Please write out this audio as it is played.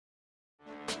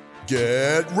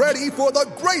Get ready for the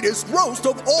greatest roast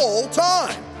of all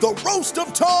time, the Roast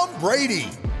of Tom Brady,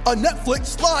 a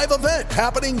Netflix live event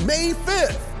happening May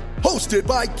 5th. Hosted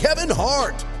by Kevin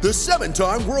Hart, the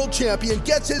 7-time world champion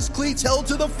gets his cleats held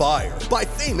to the fire by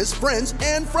famous friends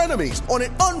and frenemies on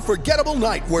an unforgettable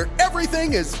night where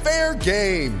everything is fair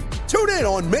game. Tune in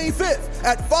on May 5th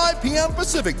at 5 p.m.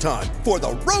 Pacific time for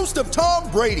the Roast of Tom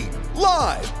Brady,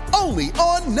 live only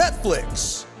on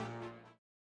Netflix.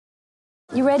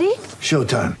 You ready?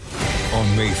 Showtime.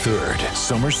 On May 3rd,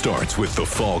 summer starts with The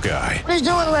Fall Guy. Let's do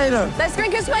it later. Let's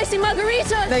drink a spicy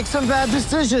margarita. Make some bad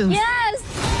decisions. Yes!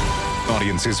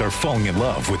 Audiences are falling in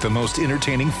love with the most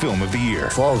entertaining film of the year.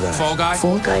 Fall Guy. Fall Guy?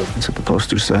 Fall guy. That's what the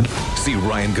poster said. See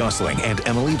Ryan Gosling and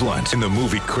Emily Blunt in the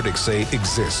movie critics say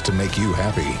exists to make you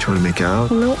happy. Trying to make it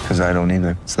out? Nope. Because I don't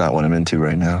either. It's not what I'm into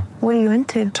right now. What are you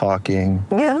into? Talking.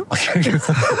 Yeah.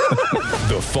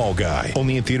 The Fall Guy.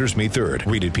 Only in theaters May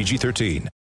 3rd. Rated PG-13.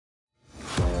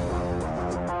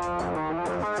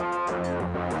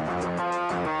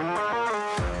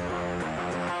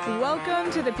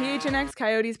 Welcome to the PHNX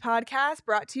Coyotes podcast,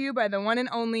 brought to you by the one and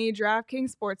only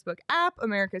DraftKings Sportsbook app,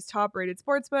 America's top-rated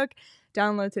sportsbook.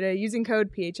 Download today using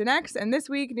code PHNX. And this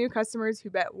week, new customers who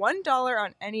bet $1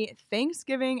 on any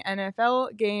Thanksgiving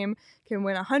NFL game can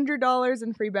win $100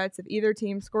 in free bets if either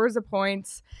team scores a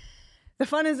point. The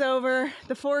fun is over.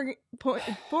 The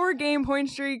four-game point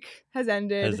streak has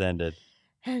ended.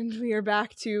 And we are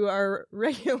back to our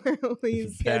regularly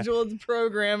scheduled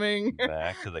programming.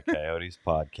 Back to the Coyotes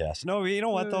podcast. No, you know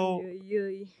what, though?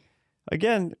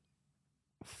 Again,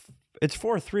 it's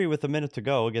 4-3 with a minute to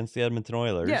go against the Edmonton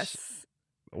Oilers. Yes.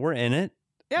 We're in it.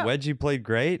 Yeah. Wedgie played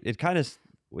great. It kind of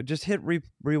just hit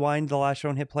rewind the last show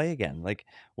and hit play again. Like,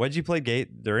 Wedgie played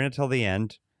great. They're in it till the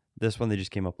end. This one, they just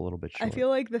came up a little bit short. I feel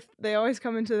like they always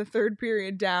come into the third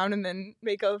period down and then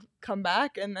make a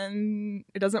comeback, and then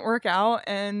it doesn't work out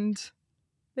and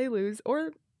they lose.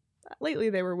 Or lately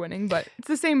they were winning, but it's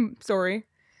the same story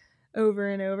over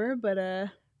and over. But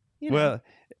you know. Well,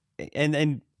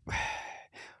 and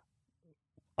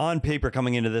on paper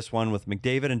coming into this one with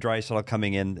McDavid and Draisaitl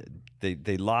coming in,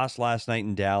 they lost last night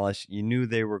in Dallas. You knew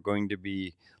they were going to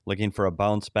be looking for a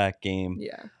bounce back game.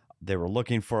 Yeah. They were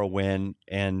looking for a win,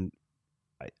 and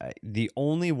the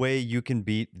only way you can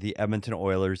beat the Edmonton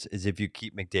Oilers is if you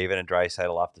keep McDavid and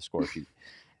Draisaitl off the score sheet.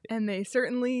 And they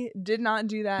certainly did not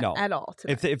do that at all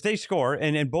today. If they score,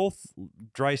 and both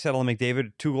Draisaitl and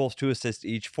McDavid, 2 goals, 2 assists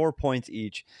each, 4 points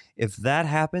each, if that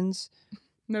happens,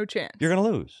 no chance. you're going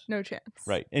to lose. No chance.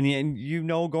 Right. And you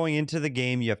know going into the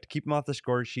game, you have to keep them off the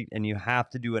score sheet, and you have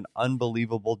to do an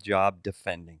unbelievable job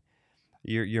defending.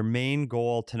 Your main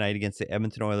goal tonight against the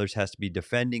Edmonton Oilers has to be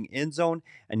defending in zone,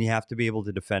 and you have to be able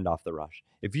to defend off the rush.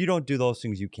 If you don't do those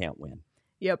things, you can't win.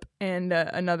 Yep. And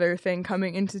another thing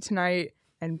coming into tonight,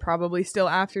 and probably still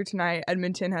after tonight,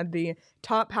 Edmonton had the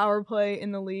top power play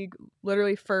in the league,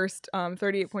 literally first,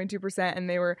 38.2%, and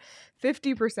they were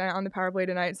 50% on the power play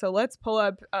tonight. So let's pull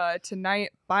up tonight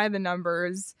by the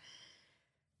numbers.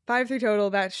 5-3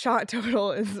 total. That shot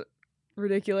total is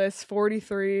ridiculous.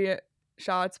 43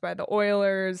 shots by the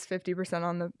Oilers, 50%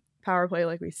 on the power play,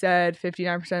 like we said,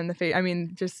 59% in the face. I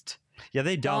mean, just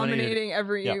they dominating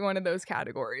every one of those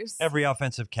categories. Every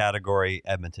offensive category,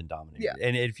 Edmonton dominated. Yeah.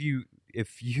 And if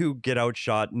you get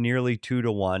outshot nearly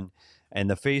 2-1, and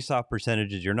the face-off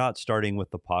percentages, you're not starting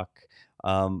with the puck,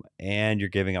 and you're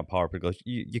giving up power play goals,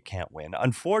 you can't win.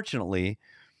 Unfortunately,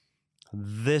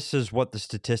 this is what the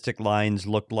statistic lines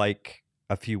looked like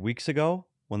a few weeks ago,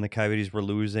 when the Coyotes were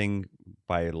losing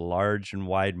by large and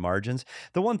wide margins.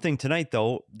 The one thing tonight,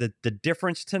 though, the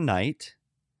difference tonight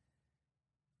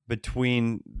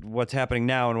between what's happening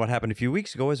now and what happened a few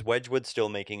weeks ago is Wedgwood still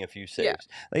making a few saves. Yeah.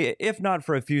 Like, if not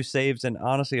for a few saves and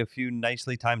honestly a few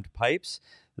nicely timed pipes,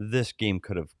 this game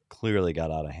could have clearly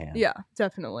got out of hand. Yeah,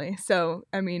 definitely. So,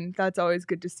 I mean, that's always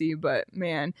good to see, but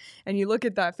man, and you look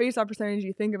at that face-off percentage,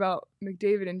 you think about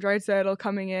McDavid and Draisaitl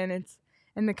coming in,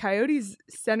 and the Coyotes'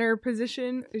 center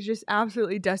position is just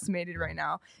absolutely decimated right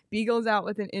now. Beagle's out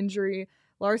with an injury.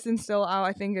 Larson's still out.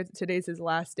 I think today's his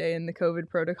last day in the COVID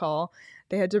protocol.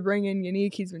 They had to bring in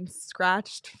Yannick. He's been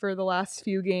scratched for the last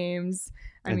few games.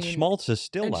 Schmaltz is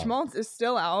still out. Schmaltz is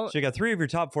still out. So you got 3 of your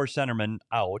top 4 centermen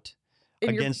out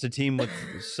against a team with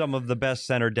some of the best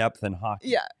center depth in hockey.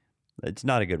 Yeah. It's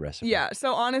not a good recipe. Yeah.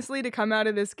 So honestly, to come out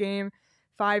of this game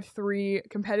 5-3,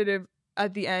 competitive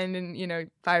at the end, and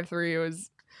 5-3, it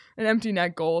was an empty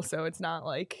net goal, so it's not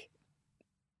like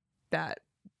that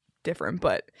different,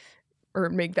 or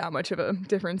make that much of a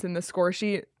difference in the score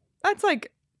sheet. That's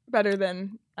like better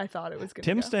than I thought it was going to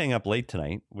be. Tim's staying up late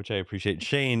tonight, which I appreciate. Does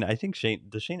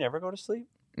Shane ever go to sleep?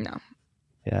 No.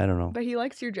 Yeah, I don't know. But he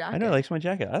likes your jacket. I know he likes my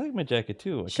jacket. I like my jacket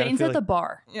too. I kinda Shane's feel at the like-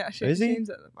 bar. Yeah, Is he? Shane's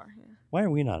at the bar. Yeah. Why are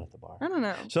we not at the bar? I don't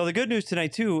know. So the good news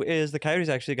tonight too is the Coyotes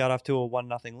actually got off to a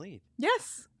 1-0 lead.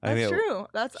 Yes, I that's mean, true.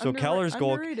 That's so Keller's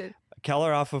goal- underrated.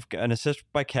 Keller off of an assist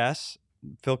by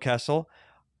Phil Kessel,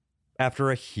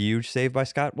 after a huge save by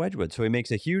Scott Wedgwood. So he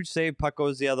makes a huge save, puck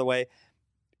goes the other way.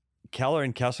 Keller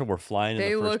and Kessel were flying in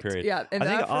They the first looked, period. yeah. in I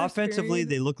think that first offensively, period-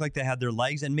 they looked like they had their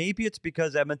legs, and maybe it's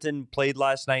because Edmonton played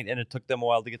last night and it took them a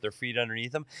while to get their feet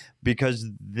underneath them because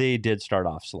they did start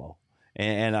off slow.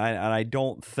 And I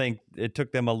don't think it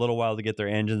took them a little while to get their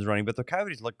engines running, but the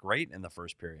Coyotes looked great in the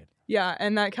first period. Yeah,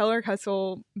 and that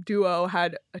Keller-Kessel duo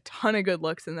had a ton of good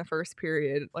looks in the first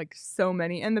period, like so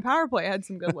many. And the power play had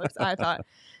some good looks, I thought.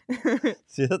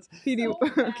 See, that's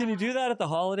PD, can you do that at the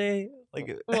holiday?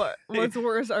 Like, what's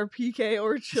worse, our PK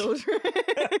or children?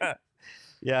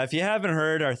 yeah, if you haven't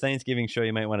heard our Thanksgiving show,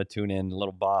 you might want to tune in. A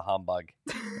little bah humbug.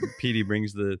 PD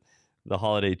brings the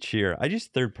holiday cheer. I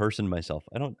just third person myself.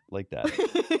 I don't like that.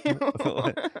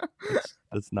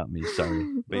 That's not me. Sorry.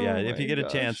 But yeah, Oh if you my get a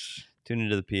gosh. chance, tune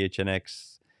into the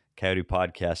PHNX Coyote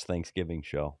Podcast Thanksgiving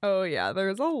show. Oh, yeah,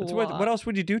 there's a That's lot. what else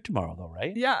would you do tomorrow, though,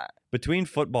 right? Yeah, Between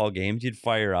football games, you'd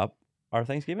fire up our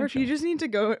Thanksgiving or if show. you just need to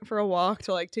go for a walk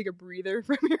to like take a breather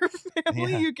from your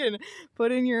family, Yeah. you can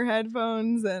put in your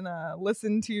headphones and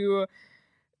listen to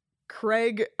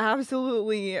Craig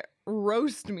absolutely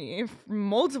roast me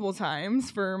multiple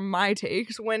times for my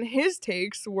takes when his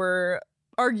takes were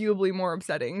arguably more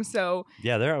upsetting. So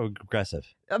Yeah, they're aggressive.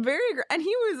 and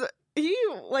he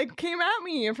like came at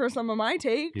me for some of my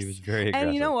takes. He was very aggressive.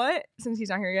 And you know what? Since he's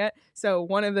not here yet, so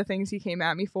one of the things he came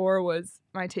at me for was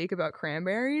my take about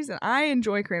cranberries, and I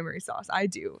enjoy cranberry sauce. I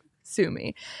do. Sue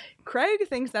me. Craig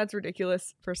thinks that's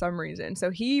ridiculous for some reason, so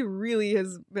he really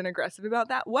has been aggressive about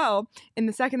that. Well, in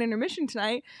the second intermission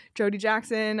tonight, Jody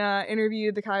Jackson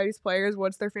interviewed the Coyotes players.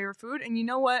 What's their favorite food? And you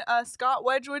know what Scott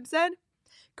Wedgwood said?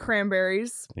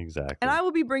 Cranberries. Exactly. And I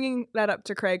will be bringing that up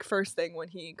to Craig first thing when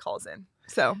he calls in.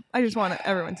 So I just want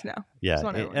everyone to know. Yeah, Just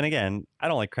want everyone and again, I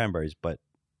don't like cranberries, but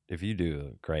if you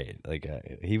do, great. Like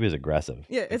he was aggressive.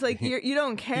 Yeah, it's like you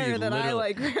don't care that I literally-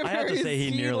 like cranberries. I have to say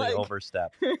he nearly like...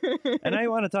 overstepped. And I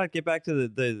want to get back to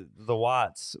the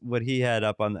Watts, what he had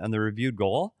up on the reviewed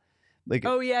goal. Like,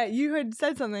 Oh yeah, you had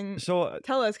said something. so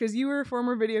Tell us, because you were a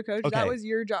former video coach. Okay. That was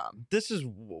your job. this is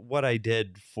what I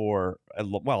did for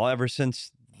ever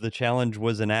since the challenge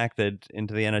was enacted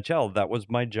into the NHL. That was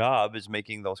my job, is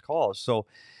making those calls. So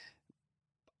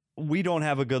we don't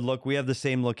have a good look. We have the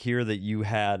same look here that you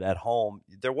had at home.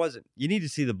 There wasn't. You need to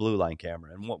see the blue line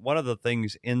camera, and one of the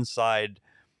things inside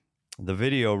the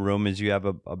video room is you have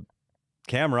a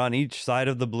camera on each side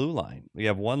of the blue line. You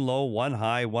have one low, one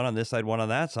high, one on this side, one on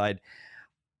that side.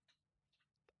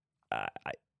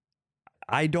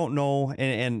 I don't know,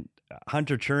 and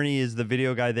Hunter Cherney is the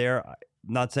video guy there. I'm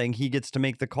not saying he gets to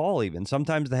make the call even.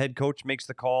 Sometimes the head coach makes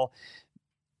the call,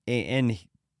 and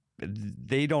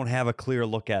they don't have a clear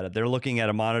look at it. They're looking at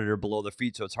a monitor below their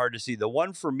feet, so it's hard to see. The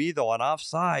one for me, though, on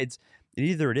offsides,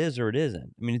 either it is or it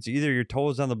isn't. I mean, it's either your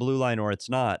toes on the blue line or it's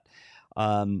not.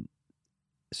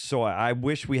 So I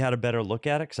wish we had a better look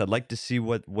at it, because I'd like to see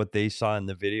what they saw in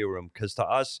the video room, because to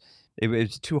us,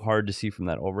 it's too hard to see from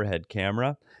that overhead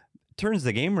camera. Turns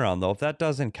the game around, though. If that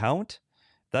doesn't count,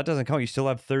 you still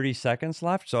have 30 seconds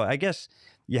left. So I guess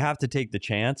you have to take the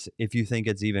chance. If you think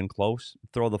it's even close,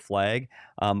 throw the flag.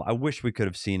 I wish we could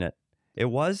have seen it.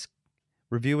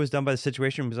 Review was done by the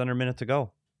situation. It was under a minute to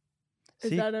go.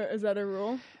 Is that a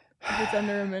rule? If it's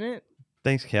under a minute,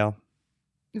 Thanks, Cal.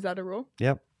 is that a rule?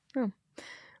 Yep.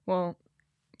 Well,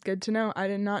 good to know. I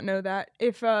did not know that.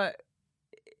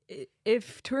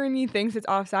 If Tourney thinks it's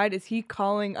offside, is he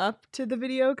calling up to the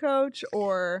video coach,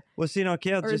 or Well, see,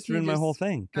 Kale Or is just he ruined my whole just-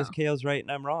 thing, because Oh. Kale's right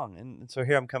and I'm wrong. And so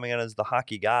here I'm coming in as the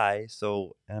hockey guy, and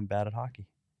I'm bad at hockey.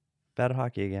 Bad at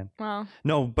hockey again. wow?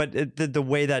 No, but the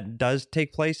way that does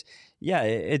take place, yeah,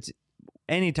 it's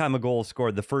anytime a goal is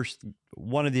scored, the first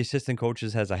one of the assistant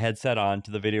coaches has a headset on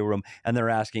to the video room, and they're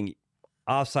asking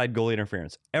offside goalie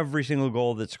interference. Every single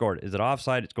goal that's scored, is it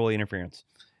offside? It's goalie interference.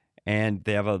 And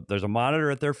there's a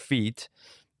monitor at their feet,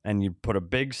 and you put a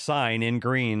big sign in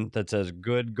green that says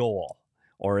good goal,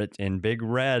 or it's in big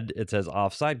red, it says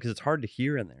offside, because it's hard to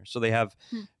hear in there. So they have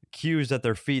cues at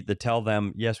their feet that tell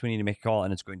them, yes, we need to make a call,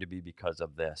 and it's going to be because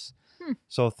of this.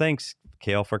 So thanks,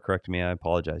 Kale, for correcting me. I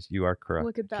apologize. You are correct.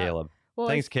 Look at that. Caleb. Well,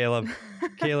 Thanks, Caleb.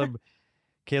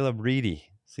 Caleb Reedy.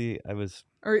 See, I was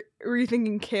Or were you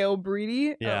thinking Kale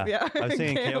Breedy? Yeah, yeah. I was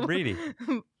thinking Kale Breedy.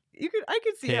 I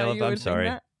could see how Caleb, you would I'm sorry.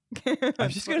 think that. I'm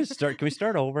just gonna start. Can we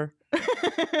start over?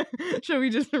 Should we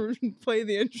just play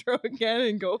the intro again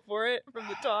and go for it from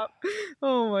the top?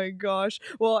 Oh my gosh.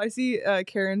 Well, I see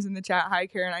Karen's in the chat. Hi,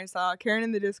 Karen. I saw Karen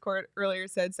in the Discord earlier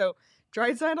said, so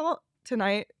Draisaitl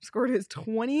tonight scored his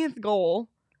 20th goal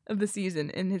of the season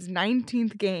in his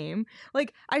 19th game.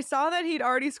 Like, I saw that he'd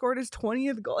already scored his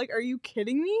 20th goal. Like, are you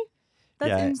kidding me?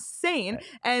 That's insane.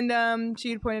 And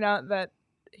she had pointed out that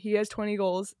he has 20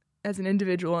 goals as an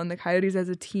individual, and the Coyotes as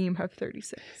a team have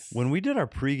 36. When we did our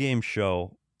pregame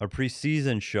show, our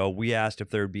preseason show, we asked if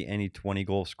there would be any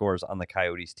 20-goal scorers on the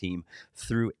Coyotes team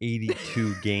through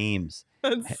 82 games.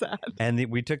 That's sad. And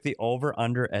we took the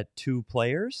over-under at 2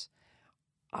 players.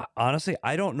 Honestly,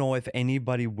 I don't know if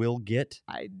anybody will get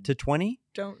to 20.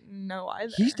 Don't know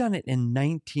either. He's done it in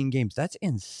 19 games. That's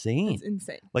insane. That's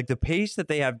insane. Like the pace that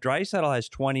they have, Draisaitl has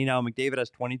 20 now. McDavid has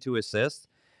 22 assists.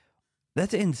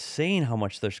 That's insane how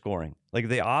much they're scoring. Like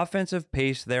the offensive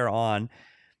pace they're on.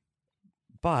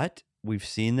 But we've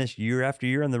seen this year after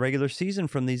year in the regular season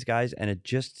from these guys, and it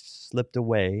just slipped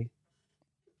away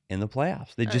in the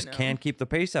playoffs. They just can't keep the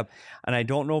pace up. And I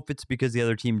don't know if it's because the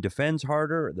other team defends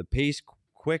harder, or the pace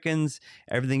quickens,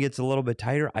 everything gets a little bit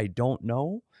tighter. I don't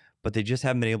know. But they just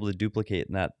haven't been able to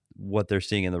duplicate that what they're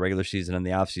seeing in the regular season and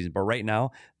the offseason. But right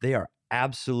now, they are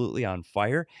absolutely on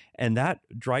fire. And that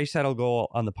Draisaitl goal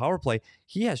on the power play,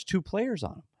 he has 2 players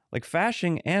on him. Like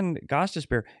Fasching and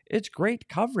Gostisbehere, it's great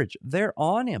coverage. They're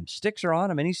on him. Sticks are on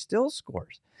him, and he still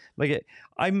scores. Like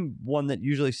I'm one that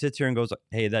usually sits here and goes,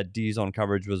 hey, that D zone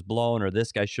coverage was blown, or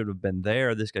this guy should have been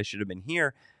there, this guy should have been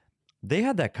here. They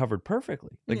had that covered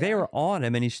perfectly. Like they were on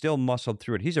him, and he still muscled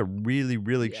through it. He's a really,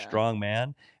 really strong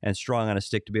man and strong on a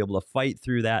stick to be able to fight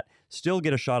through that, still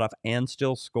get a shot off, and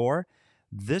still score.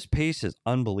 This pace is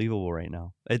unbelievable right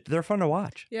now. They're fun to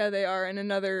watch. Yeah, they are. And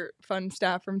another fun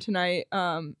stat from tonight.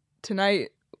 Tonight,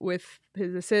 with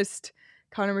his assist,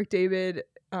 Connor McDavid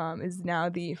is now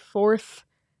the 4th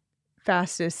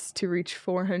fastest to reach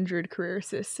 400 career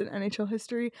assists in NHL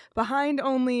history, behind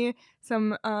only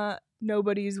some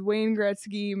nobodies, Wayne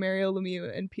Gretzky, Mario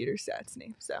Lemieux, and Peter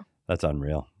Stastny. So that's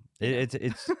unreal.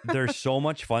 It's they're so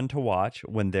much fun to watch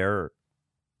when they're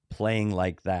playing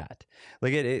like that.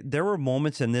 Like there were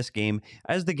moments in this game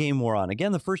as the game wore on.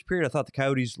 Again, the first period, I thought the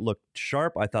Coyotes looked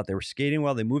sharp. I thought they were skating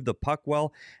well. They moved the puck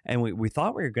well, and we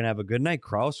thought we were going to have a good night.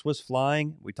 Krause was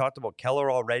flying. We talked about Keller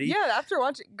already. Yeah, after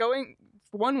going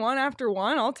 1-1 after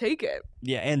 1, I'll take it.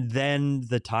 Yeah, and then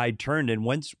the tide turned, and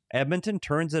once Edmonton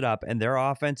turns it up and their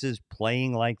offense is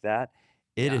playing like that,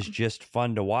 it is just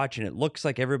fun to watch, and it looks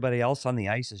like everybody else on the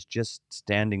ice is just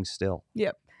standing still.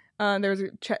 Yep. There was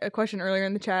a question earlier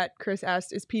in the chat. Chris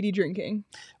asked, is PD drinking?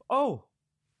 Oh,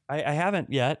 I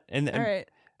haven't yet. And all right.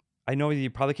 I know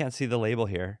you probably can't see the label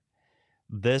here.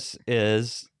 It's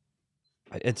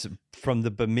from the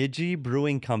Bemidji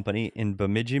Brewing Company in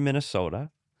Bemidji,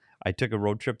 Minnesota. I took a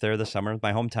road trip there this summer,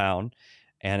 my hometown,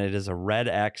 and it is a Red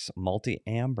X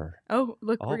multi-amber. Oh,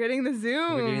 look, we're getting the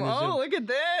zoom. Look at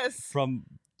this.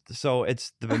 So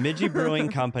it's the Bemidji Brewing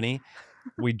Company.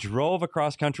 We drove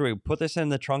across country. We put this in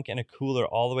the trunk in a cooler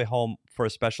all the way home for a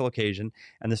special occasion.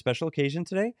 And the special occasion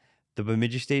today, the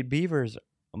Bemidji State Beavers,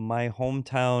 my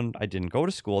hometown, I didn't go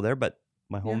to school there, but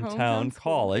my hometown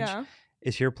college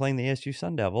is here playing the ASU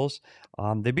Sun Devils.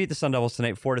 They beat the Sun Devils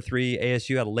tonight 4-3.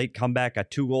 ASU had a late comeback, got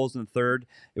 2 goals in the third.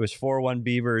 It was 4-1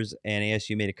 Beavers, and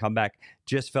ASU made a comeback.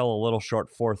 Just fell a little short,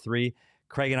 4-3.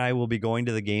 Craig and I will be going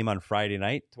to the game on Friday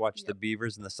night to watch the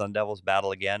Beavers and the Sun Devils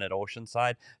battle again at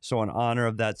Oceanside. So in honor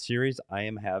of that series, I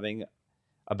am having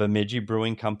a Bemidji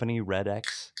Brewing Company Red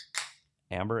X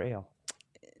Amber Ale.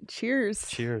 Cheers.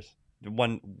 Cheers.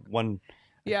 One.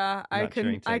 Yeah, I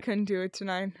couldn't do it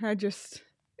tonight.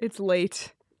 It's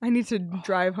late. I need to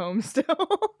drive home still.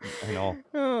 I know.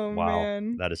 Oh, wow,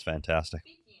 man. That is fantastic.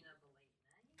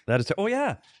 That is. Oh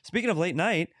yeah. Speaking of late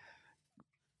night,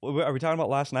 are we talking about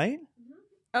last night?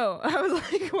 Oh, I was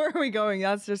like, where are we going?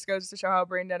 That just goes to show how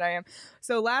brain dead I am.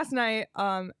 So last night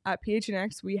at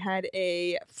PHNX, we had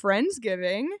a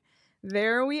Friendsgiving.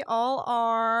 There we all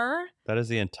are. That is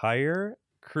the entire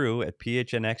crew at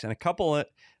PHNX and a couple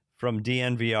from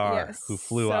DNVR who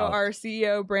flew out. So our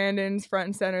CEO, Brandon's front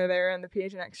and center there in the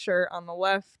PHNX shirt. On the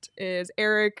left is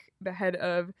Eric, the head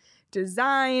of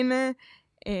design.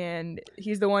 And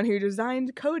he's the one who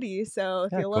designed Cody. So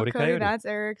if you love Cody, that's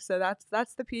Eric. So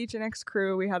that's the PHNX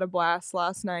crew. We had a blast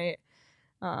last night.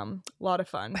 A lot of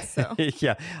fun. So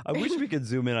yeah, I wish we could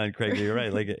zoom in on Craig. You're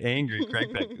right, like an angry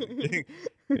Craig.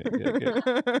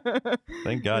 Good.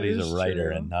 Thank God he's a writer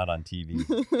and not on TV.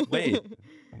 Wait,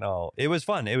 no, it was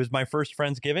fun. It was my first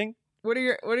Friendsgiving. What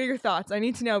are your thoughts? I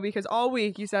need to know because all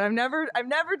week you said I've never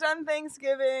done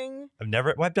Thanksgiving.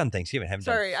 I've done Thanksgiving. I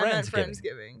Sorry, I meant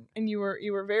Friendsgiving. And you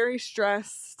were very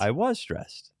stressed. I was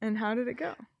stressed. And how did it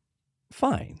go?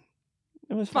 Fine.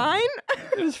 It was fine.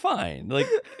 It was fine. Like,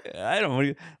 I don't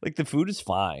know. Like, the food is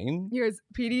fine. Yours,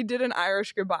 PD did an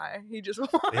Irish goodbye. He just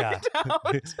walked out.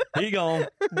 Here you go.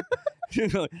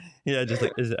 Yeah, just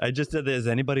like, I just said, is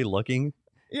anybody looking?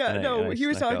 Yeah, no, he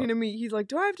was talking to me. He's like,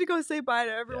 do I have to go say bye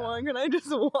to everyone? Can I just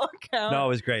walk out? No, it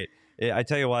was great. I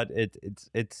tell you what,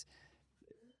 it's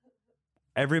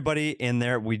everybody in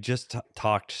there. We just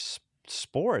talked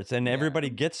sports, and everybody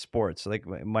gets sports. Like,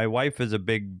 my wife is a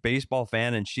big baseball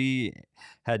fan, and she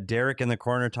had Derek in the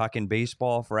corner talking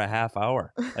baseball for a half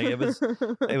hour. Like, it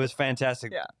was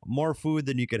fantastic. Yeah. More food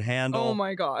than you could handle. Oh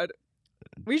my God.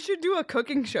 We should do a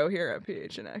cooking show here at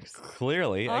PHNX.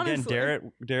 Clearly. Honestly.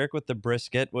 Again, Derek with the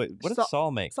brisket. What did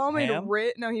Saul make? Saul made ham?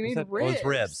 No, he made ribs. Oh, it's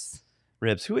ribs.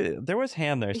 Ribs. There was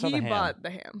ham there. I saw He the ham. bought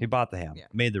the ham. He bought the ham. Yeah.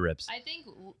 Made the ribs. I think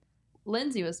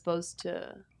Lindsay was supposed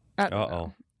to.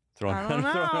 Uh-oh. Throwing I don't under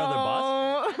the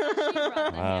bus? She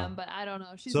brought the Wow. ham, but I don't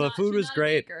know. So the food was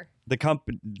great. The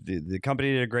company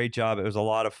did a great job. It was a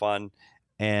lot of fun.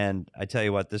 And I tell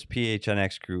you what, this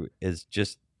PHNX crew is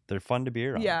just, they're fun to be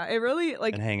around. Yeah, it really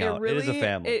and hang out. Really, it is a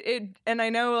family. And I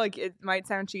know like it might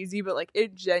sound cheesy, but like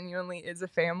it genuinely is a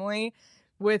family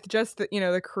with just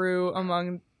the crew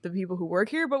among the people who work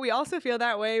here. But we also feel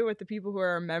that way with the people who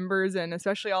are our members, and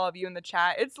especially all of you in the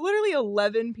chat. It's literally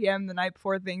 11 p.m. the night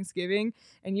before Thanksgiving,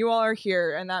 and you all are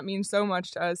here, and that means so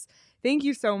much to us. Thank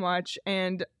you so much,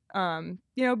 and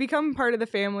become part of the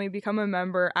family, become a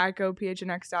member at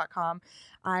gophnx.com.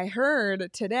 I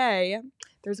heard today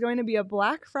there's going to be a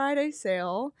Black Friday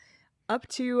sale up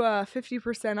to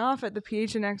 50% off at the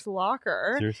PHNX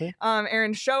locker. Seriously?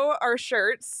 Aaron, show our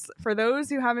shirts. For those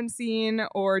who haven't seen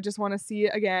or just want to see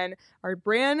it again, our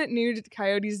brand new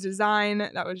Coyotes design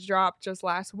that was dropped just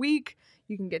last week.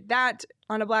 You can get that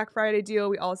on a Black Friday deal.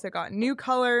 We also got new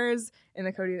colors in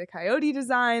the Cody the Coyote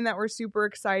design that we're super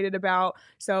excited about.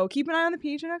 So keep an eye on the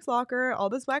PHNX locker, all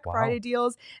those Black Friday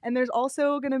deals. And there's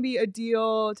also going to be a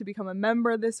deal to become a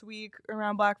member this week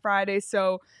around Black Friday.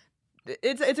 So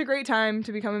it's a great time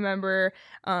to become a member.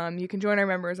 You can join our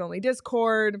members only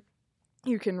Discord.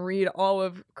 You can read all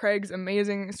of Craig's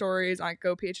amazing stories on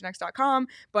gophnx.com.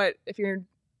 But if you're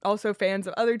also fans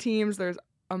of other teams, there's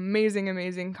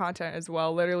amazing content as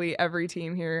well. Literally every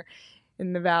team here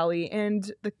in the Valley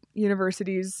and the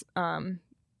universities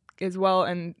as well.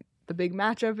 And the big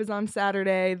matchup is on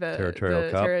Saturday, the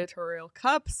Territorial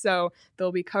Cup. So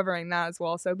they'll be covering that as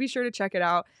well. So be sure to check it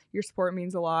out. Your support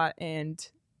means a lot. And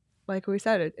like we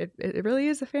said, it really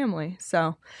is a family.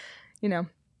 So,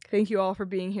 thank you all for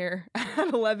being here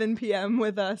at 11 p.m.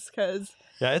 with us because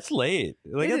it's late.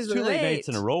 Like, it it's is 2 late late. nights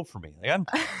in a row for me. Like,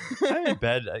 I'm in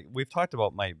bed. We've talked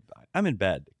about I'm in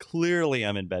bed. Clearly,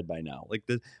 I'm in bed by now. Like,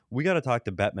 we got to talk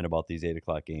to Bettman about these 8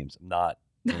 o'clock games. I'm not.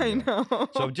 I know.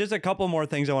 So just a couple more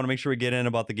things I want to make sure we get in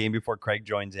about the game before Craig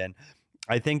joins in.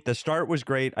 I think the start was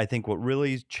great. I think what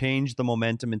really changed the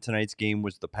momentum in tonight's game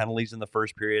was the penalties in the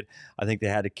first period. I think they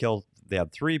had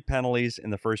 3 penalties in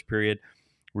the first period.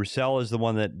 Roussel is the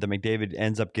one that McDavid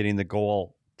ends up getting the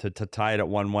goal to tie it at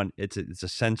 1-1. It's a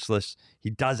senseless.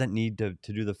 He doesn't need to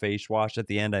do the face wash at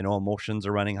the end. I know emotions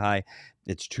are running high.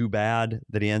 It's too bad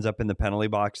that he ends up in the penalty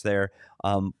box there.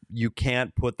 You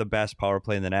can't put the best power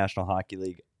play in the National Hockey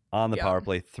League on the power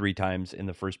play 3 times in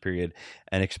the first period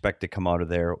and expect to come out of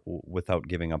there without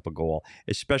giving up a goal,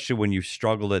 especially when you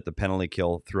struggled at the penalty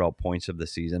kill throughout points of the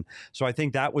season. So I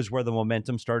think that was where the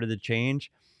momentum started to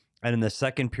change. And in the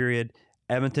second period,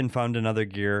 Edmonton found another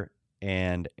gear,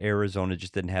 and Arizona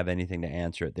just didn't have anything to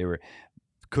answer it. They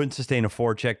couldn't sustain a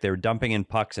forecheck. They were dumping in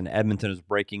pucks, and Edmonton was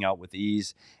breaking out with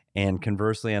ease. And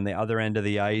conversely, on the other end of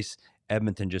the ice,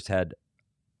 Edmonton just had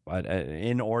an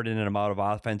inordinate amount of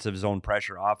offensive zone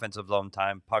pressure, offensive zone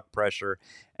time, puck pressure,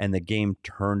 and the game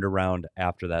turned around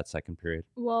after that second period.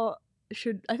 Well,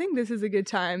 I think this is a good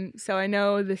time. So I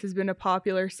know this has been a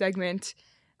popular segment.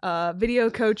 Video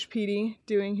coach Petey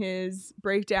doing his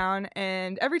breakdown,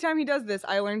 and every time he does this,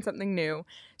 I learn something new.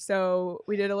 So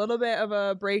we did a little bit of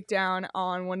a breakdown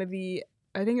on one of the,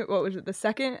 I think the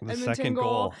second Edmonton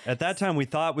goal. At that time, we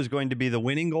thought was going to be the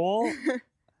winning goal.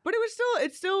 But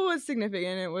it still was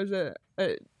significant. It was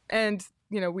and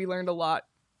we learned a lot.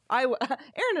 Aaron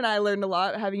and I learned a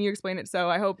lot having you explain it. So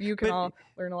I hope you can all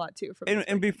learn a lot too.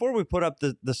 And before we put up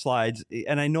the slides,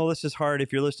 and I know this is hard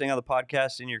if you're listening on the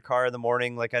podcast in your car in the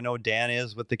morning, like I know Dan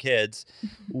is with the kids.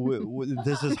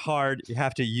 This is hard. You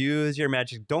have to use your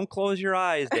magic. Don't close your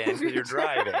eyes, Dan, because you're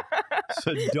driving.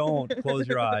 So don't close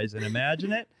your eyes and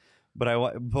imagine it. But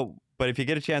But if you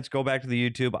get a chance, go back to the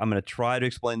YouTube. I'm going to try to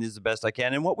explain these the best I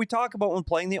can. And what we talk about when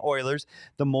playing the Oilers,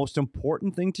 the most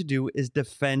important thing to do is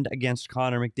defend against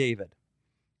Connor McDavid.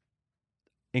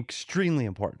 Extremely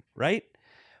important, right?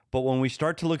 But when we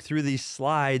start to look through these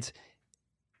slides,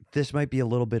 this might be a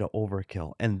little bit of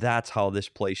overkill. And that's how this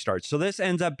play starts. So this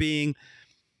ends up being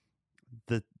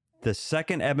the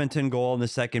second Edmonton goal in the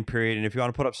second period. And if you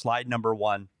want to put up slide number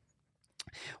 1,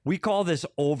 we call this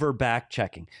over back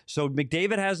checking. So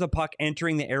McDavid has the puck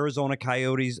entering the Arizona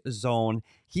Coyotes zone.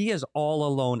 He is all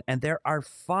alone, and there are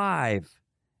 5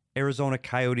 Arizona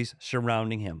Coyotes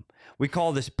surrounding him. We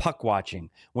call this puck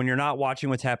watching. When you're not watching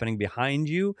what's happening behind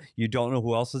you, you don't know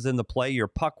who else is in the play, you're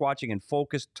puck watching and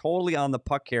focused totally on the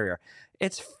puck carrier.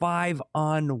 It's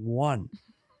 5-on-1.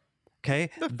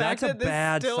 Okay, that's a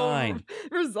bad sign.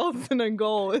 Results in a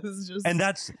goal is just, and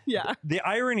that's the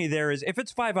irony there is if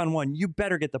it's 5-on-1, you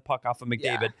better get the puck off of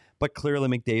McDavid. But clearly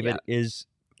McDavid is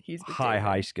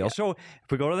high skill. So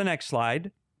if we go to the next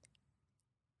slide.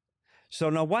 So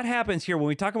now what happens here when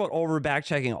we talk about over back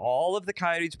checking? All of the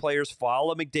Coyotes players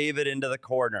follow McDavid into the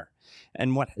corner,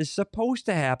 and what is supposed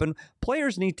to happen?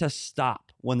 Players need to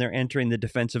stop when they're entering the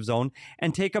defensive zone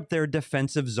and take up their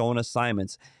defensive zone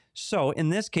assignments. So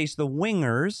in this case, the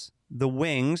wings,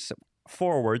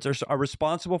 forwards are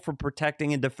responsible for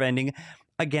protecting and defending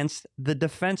against the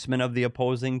defensemen of the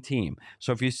opposing team.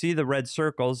 So if you see the red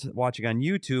circles watching on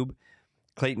YouTube,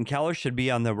 Clayton Keller should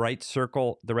be on the right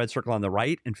circle, the red circle on the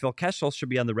right, and Phil Kessel should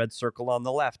be on the red circle on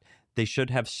the left. They should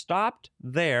have stopped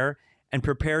there and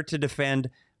prepared to defend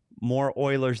more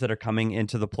Oilers that are coming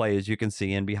into the play, as you can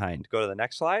see in behind. Go to the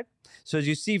next slide. So as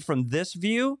you see from this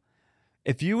view,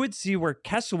 if you would see where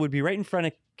Kessel would be right in front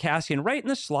of Kassian, right in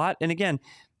the slot. And again,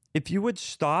 if you would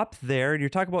stop there, and you're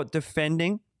talking about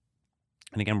defending,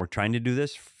 and again, we're trying to do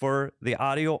this for the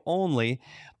audio only,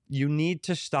 you need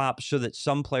to stop so that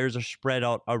some players are spread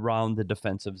out around the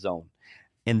defensive zone.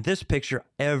 In this picture,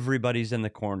 everybody's in the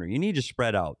corner. You need to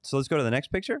spread out. So let's go to the next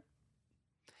picture.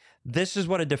 This is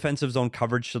what a defensive zone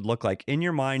coverage should look like. In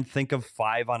your mind, think of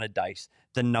 5 on a dice,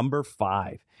 the number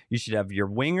 5. You should have your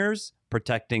wingers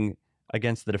protecting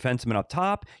against the defenseman up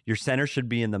top. Your center should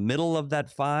be in the middle of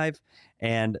that 5,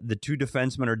 and the 2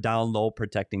 defensemen are down low,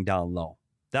 protecting down low.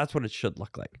 That's what it should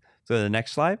look like. So the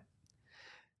next slide.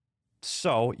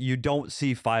 So you don't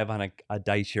see 5 on a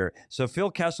dice here. So Phil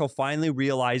Kessel finally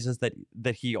realizes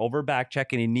that he over back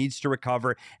check and he needs to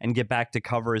recover and get back to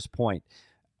cover his point.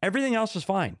 Everything else is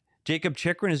fine. Jacob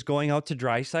Chychrun is going out to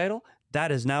Draisaitl.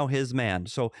 That is now his man.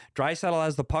 So Draisaitl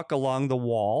has the puck along the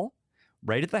wall,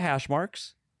 right at the hash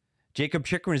marks. Jacob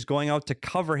Chychrun is going out to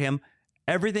cover him.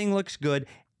 Everything looks good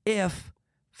if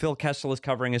Phil Kessel is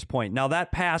covering his point. Now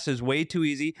that pass is way too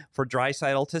easy for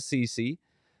Draisaitl to Ceci.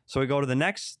 So we go to the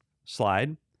next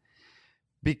slide.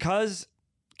 Because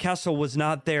Kessel was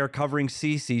not there covering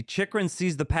Ceci, Chychrun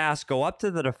sees the pass go up to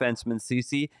the defenseman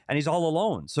Ceci, and he's all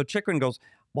alone. So Chychrun goes,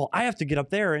 well, I have to get up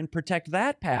there and protect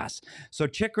that pass. So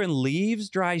Chychrun leaves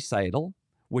Draisaitl,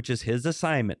 which is his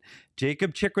assignment.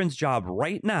 Jacob Chychrun's job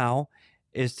right now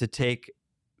is to take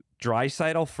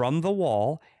Draisaitl from the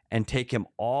wall and take him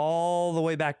all the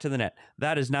way back to the net.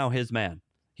 That is now his man.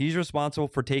 He's responsible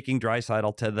for taking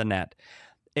Draisaitl to the net.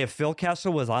 If Phil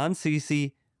Kessel was on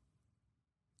Ceci,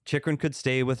 Chychrun could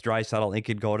stay with Draisaitl and he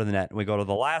could go to the net. And we go to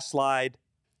the last slide.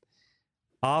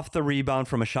 Off the rebound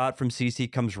from a shot from Ceci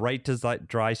comes right to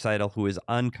Draisaitl, who is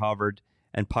uncovered,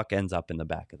 and puck ends up in the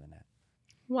back of the net.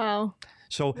 Wow.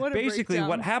 So basically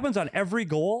what happens on every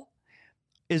goal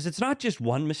is it's not just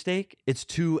one mistake, it's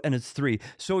 2 and it's 3.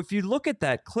 So if you look at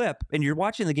that clip and you're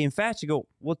watching the game fast, you go,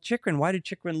 well, Chychrun, why did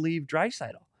Chychrun leave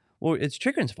Draisaitl? Well, it's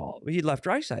Chychrun's fault. He left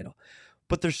Draisaitl.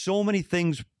 But there's so many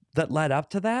things that led up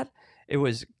to that. It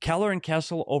was Keller and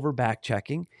Kessel over back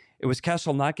checking. It was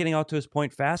Kessel not getting out to his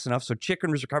point fast enough. So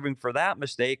Chychrun was recovering for that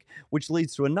mistake, which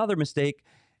leads to another mistake.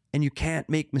 And you can't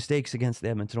make mistakes against the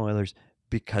Edmonton Oilers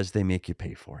because they make you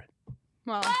pay for it.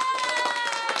 Wow.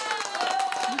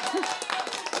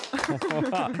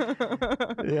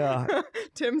 Yeah.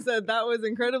 Tim said that was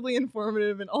incredibly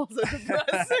informative and also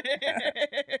depressing.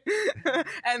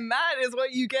 And that is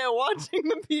what you get watching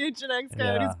the PHNX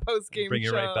Coyotes post-game show. Bring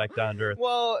it right back down to earth.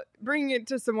 Well, bringing it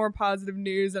to some more positive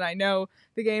news, and I know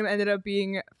the game ended up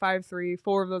being 5-3.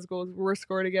 4 of those goals were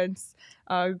scored against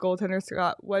goaltender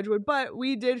Scott Wedgwood, but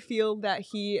we did feel that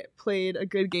he played a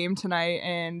good game tonight,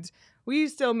 and we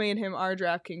still made him our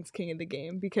DraftKings king of the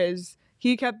game because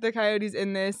he kept the Coyotes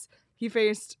in this. He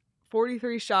faced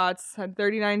 43 shots, had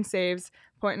 39 saves,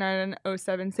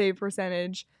 .907 save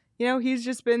percentage. You know, he's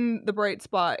just been the bright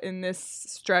spot in this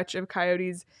stretch of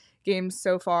Coyotes games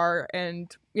so far.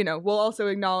 And, you know, we'll also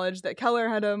acknowledge that Keller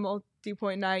had a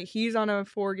D-Point Knight. He's on a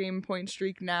 4-game point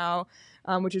streak now,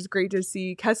 which is great to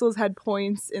see. Kessel's had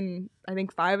points in, I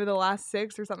think, 5 of the last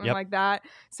 6 or something like that.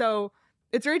 So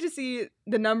it's great to see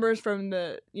the numbers from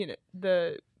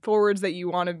the forwards that you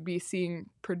want to be seeing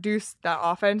produce that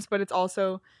offense, but it's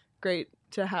also great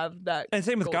to have that. And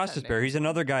same with Gostisbehere. He's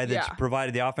another guy that's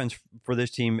provided the offense for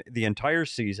this team the entire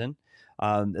season.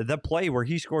 The play where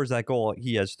he scores that goal,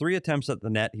 he has 3 attempts at the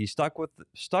net. He stuck with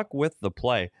the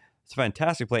play. It's a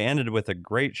fantastic play. Ended with a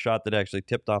great shot that actually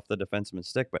tipped off the defenseman's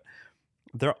stick. But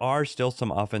there are still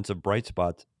some offensive bright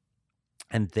spots,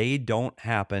 and they don't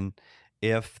happen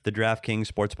if the DraftKings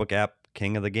Sportsbook app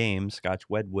king of the game, Scott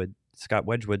Wedgwood,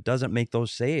 doesn't make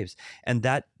those saves. And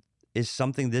that is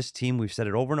something this team, we've said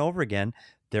it over and over again,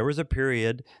 there was a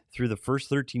period through the first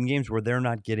 13 games where they're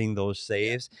not getting those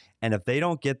saves. And if they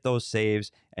don't get those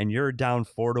saves and you're down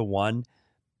 4-1,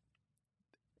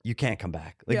 you can't come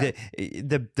back. Like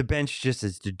the bench just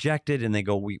is dejected, and they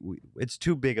go, we it's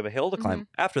too big of a hill to climb.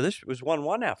 After this, it was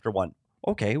 1-1 after 1.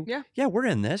 Okay, yeah, we're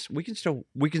in this. We can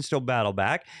still battle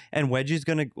back, and Wedgie's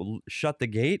going to shut the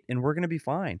gate, and we're going to be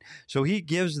fine. So he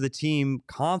gives the team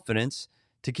confidence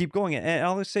to keep going. And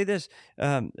I'll say this,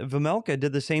 Vejmelka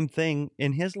did the same thing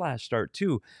in his last start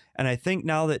too. And I think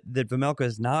now that Vejmelka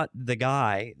is not the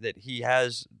guy that he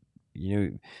has,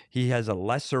 he has a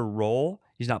lesser role.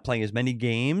 He's not playing as many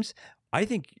games. I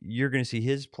think you're going to see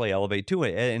his play elevate too.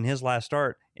 In his last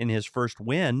start, in his first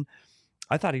win,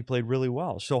 I thought he played really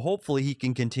well. So hopefully he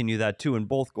can continue that too. And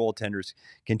both goaltenders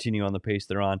continue on the pace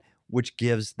they're on, which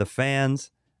gives the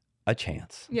fans a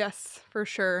chance. Yes, for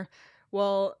sure.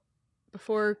 Well,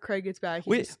 before Craig gets back.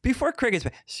 Before Craig gets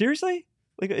back. Seriously?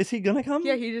 Like, is he going to come?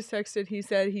 Yeah, he just texted. He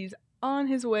said he's on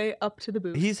his way up to the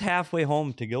booth. He's halfway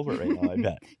home to Gilbert right now, I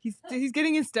bet. he's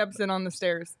getting his steps in on the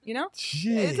stairs,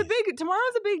 Jeez.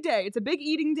 Tomorrow's a big day. It's a big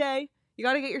eating day. You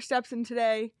got to get your steps in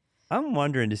today. I'm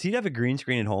wondering, does he have a green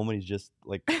screen at home and he's just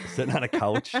like sitting on a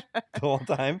couch the whole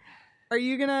time? Are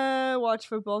you going to watch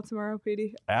football tomorrow,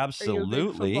 Petey? Absolutely. Are you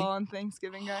a big football on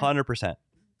Thanksgiving guy? 100%.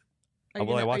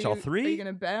 Will I watch all 3? Are you going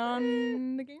to bet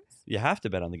on the games? You have to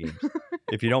bet on the games.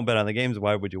 If you don't bet on the games,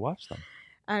 why would you watch them?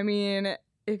 I mean,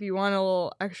 if you want a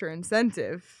little extra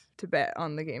incentive to bet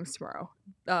on the games tomorrow.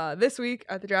 This week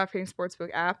at the DraftKings Sportsbook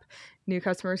app, new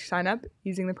customers sign up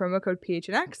using the promo code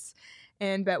PHNX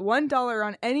and bet $1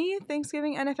 on any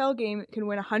Thanksgiving NFL game can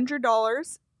win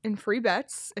 $100 in free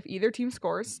bets if either team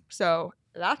scores. So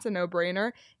that's a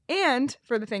no-brainer. And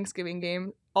for the Thanksgiving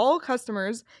game, all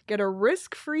customers get a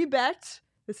risk-free bet.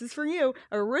 This is for you.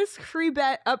 A risk-free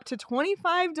bet up to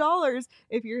 $25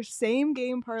 if your same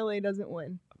game parlay doesn't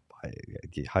win.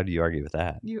 How do you argue with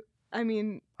that? I'm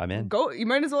in. Go. You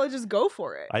might as well just go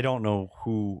for it. I don't know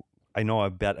who. I know I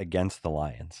bet against the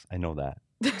Lions. I know that.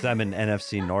 Because I'm an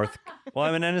NFC North. Well,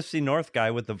 I'm an NFC North guy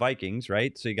with the Vikings,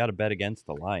 right? So you got to bet against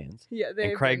the Lions. Yeah, they.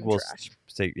 And Craig will trash.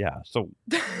 say, yeah. So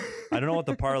I don't know what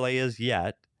the parlay is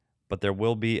yet, but there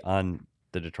will be on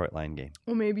the Detroit Lion game.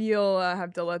 Well, maybe you'll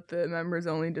have to let the members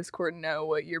only Discord know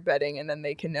what you're betting, and then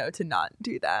they can know to not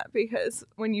do that, because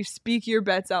when you speak your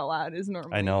bets out loud is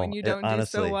normally when you don't do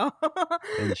so well.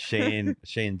 And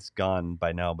Shane's gone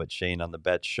by now, but Shane on the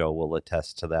Bet Show will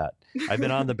attest to that. I've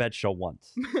been on the Bet Show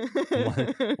once.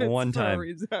 one time.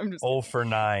 I'm just 0 for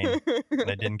 9, and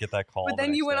I didn't get that call. But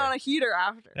then you went on a heater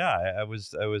after. Yeah, I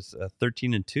was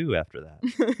 13-2 after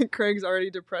that. Craig's already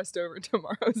depressed over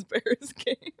tomorrow's Bears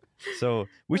game. So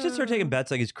we should start taking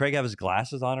bets. Like, does Craig have his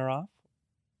glasses on or off?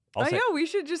 Yeah, we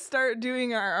should just start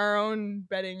doing our own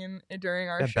betting during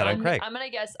our show. Bet on Craig. I'm gonna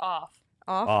guess off.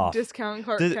 Off. Discount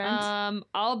Clark Kent.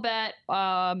 I'll bet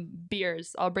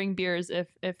beers. I'll bring beers if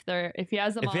he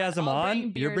has them on. If he has them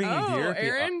on, you're bringing beer.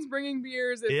 Aaron's bringing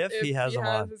beers if he has them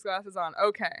on. His glasses on.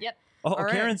 Okay. Yep. Oh,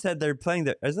 Karen said they're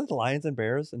playing isn't it the Lions and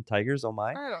Bears and Tigers? Oh my.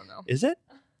 I don't know. Is it?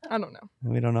 I don't know.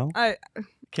 We don't know.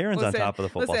 Karen's on top of the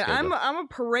football schedule. I'm a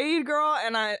parade girl,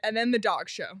 and then the dog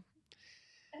show.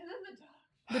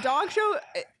 The dog show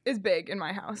is big in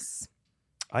my house.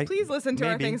 Please listen to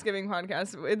our Thanksgiving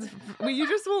podcast. You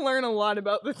just will learn a lot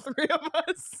about the 3 of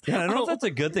us. Yeah, I don't know if that's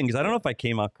a good thing, because I don't know if I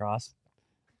came across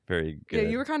very good. Yeah,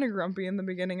 you were kind of grumpy in the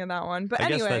beginning of that one. But I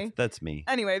anyway. guess that's me.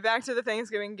 Anyway, back to the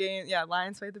Thanksgiving game. Yeah,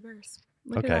 Lions played the Bears.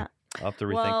 Look okay. at that. I'll have to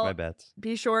rethink my bets.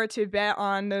 Be sure to bet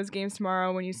on those games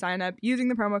tomorrow when you sign up using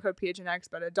the promo code PHNX.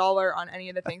 Bet $1 on any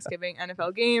of the Thanksgiving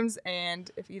NFL games.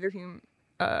 And if either team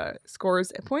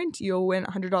scores a point, you'll win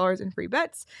 $100 in free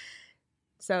bets.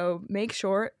 So make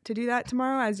sure to do that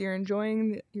tomorrow as you're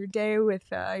enjoying your day with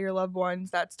your loved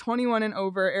ones. That's 21 and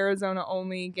over, Arizona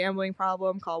only. Gambling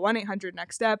problem, call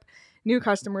 1-800-NEXT-STEP. New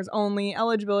customers only.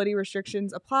 Eligibility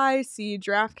restrictions apply. See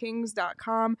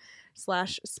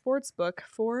DraftKings.com/sportsbook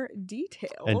for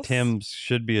details. And Tim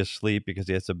should be asleep because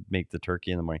he has to make the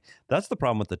turkey in the morning. That's the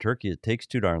problem with the turkey. It takes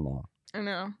too darn long. I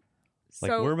know.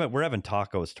 Like So we're having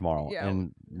tacos tomorrow, Yeah.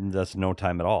 and that's no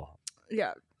time at all.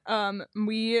 yeah,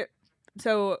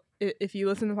 if you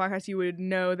listen to the podcast, you would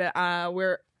know that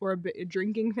we're a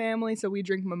drinking family, so we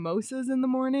drink mimosas in the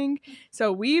morning.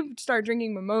 So we start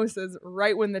drinking mimosas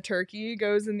right when the turkey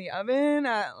goes in the oven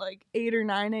at like 8 or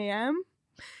 9 a.m.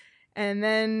 And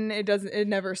then it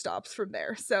never stops from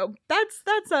there. So that's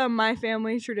my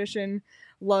family tradition.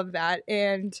 Love that.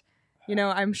 And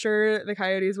I'm sure the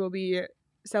Coyotes will be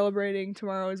celebrating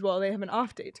tomorrow as well. They have an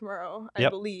off day tomorrow, I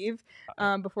believe,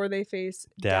 before they face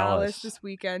Dallas this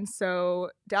weekend. So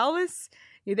Dallas,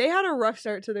 they had a rough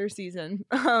start to their season.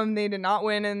 They did not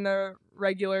win in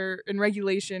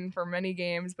regulation for many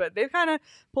games, but they've kind of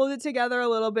pulled it together a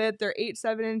little bit. They're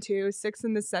 8-7-2, 6th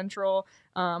in the Central,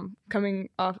 coming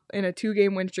off in a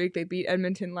 2-game win streak. They beat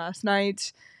Edmonton last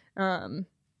night.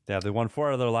 Yeah, they won 4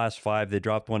 out of their last 5. They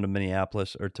dropped one to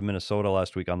Minnesota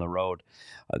last week on the road.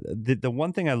 The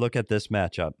one thing I look at this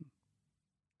matchup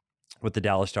with the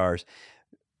Dallas Stars,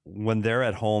 when they're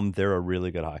at home, they're a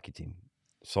really good hockey team.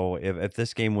 So if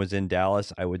this game was in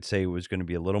Dallas, I would say it was going to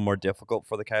be a little more difficult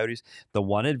for the Coyotes. The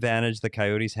one advantage the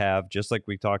Coyotes have, just like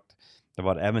we talked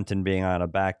about Edmonton being on a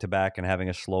back-to-back and having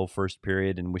a slow first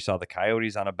period, and we saw the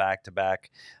Coyotes on a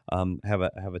back-to-back have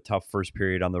a tough first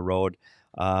period on the road.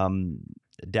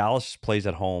 Dallas plays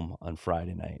at home on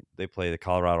Friday night. They play the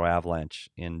Colorado Avalanche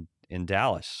in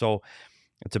Dallas. So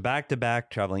it's a back-to-back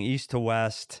traveling east to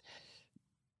west.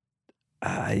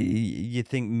 You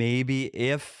think maybe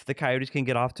if the Coyotes can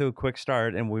get off to a quick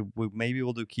start, and we maybe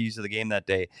we'll do keys to the game that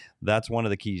day. That's one of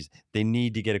the keys. They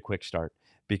need to get a quick start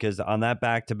because on that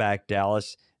back-to-back,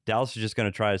 Dallas is just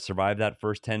going to try to survive that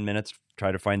first 10 minutes,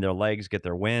 try to find their legs, get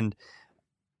their wind.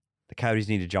 The Coyotes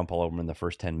need to jump all over them in the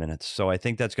first 10 minutes. So I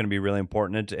think that's going to be really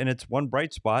important. And it's one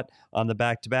bright spot on the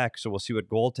back-to-back. So we'll see what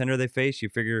goaltender they face. You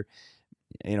figure,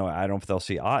 I don't know if they'll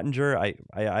see Ottinger.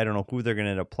 I don't know who they're going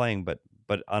to end up playing, but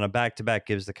on a back-to-back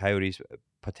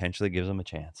potentially gives them a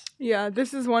chance. Yeah,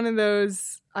 this is one of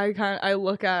those I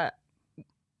look at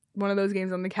one of those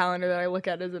games on the calendar that I look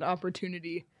at as an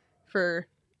opportunity for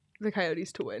the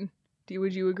Coyotes to win.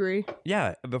 Would you agree?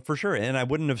 Yeah, but for sure. And I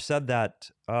wouldn't have said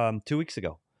that 2 weeks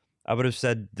ago. I would have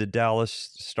said the Dallas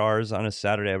Stars on a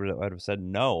Saturday. I would have said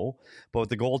no. But with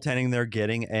the goaltending they're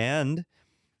getting and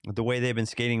the way they've been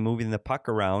skating, moving the puck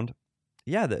around,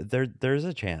 yeah, there's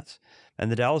a chance.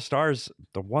 And the Dallas Stars,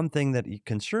 the one thing that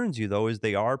concerns you, though, is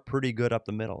they are pretty good up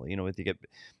the middle.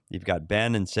 You've got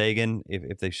Ben and Sagan.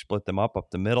 If they split them up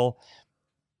the middle,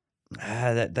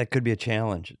 that could be a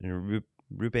challenge.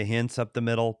 Rupe Hintz up the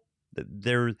middle.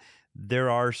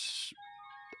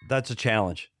 That's a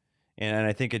challenge. And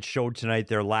I think it showed tonight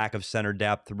their lack of center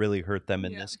depth really hurt them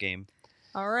in this game.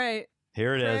 All right.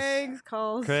 Here it is.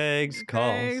 Craig's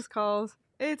calls.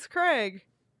 It's Craig.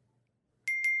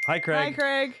 Hi, Craig. Hi,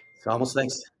 Craig. It's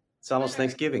almost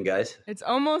Thanksgiving, guys. It's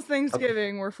almost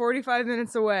Thanksgiving. Okay. We're 45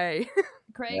 minutes away.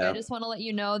 Craig, I just want to let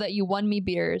you know that you won me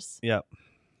beers. Yeah.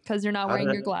 Because you're not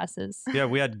wearing your glasses. Yeah,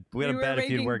 we had a bet if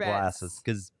you'd wear glasses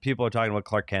because people are talking about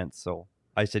Clark Kent. So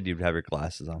I said you'd have your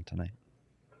glasses on tonight.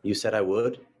 You said I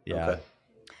would? Yeah. Okay.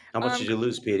 How much did you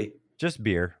lose, Petey? Just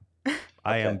beer.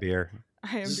 I am beer.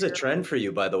 This is a trend for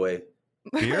you, by the way.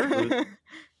 Beer?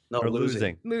 No,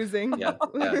 losing. Yeah.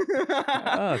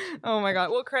 Oh my God.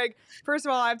 Well, Craig, first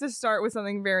of all, I have to start with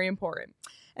something very important.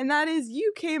 And that is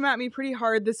you came at me pretty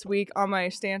hard this week on my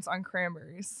stance on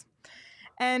cranberries.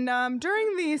 And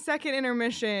during the second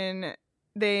intermission,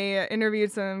 they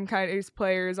interviewed some Coyotes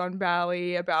players on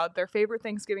Bally about their favorite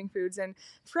Thanksgiving foods. And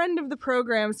friend of the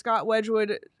program, Scott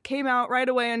Wedgwood, came out right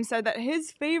away and said that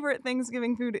his favorite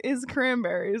Thanksgiving food is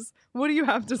cranberries. What do you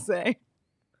have to say?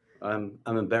 I'm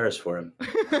embarrassed for him.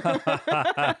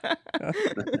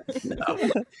 No.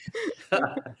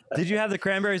 Did you have the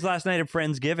cranberries last night at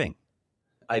Friendsgiving?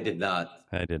 I did not.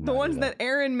 The ones that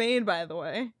Aaron made, by the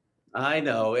way. I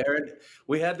know, Aaron.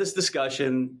 We had this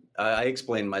discussion. I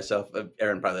explained myself.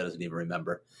 Aaron probably doesn't even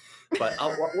remember. But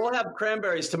we'll have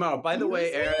cranberries tomorrow. By the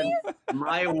way, Aaron,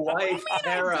 my wife,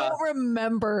 Tara. I don't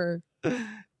remember.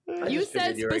 You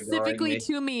said specifically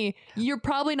to me, you're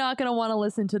probably not going to want to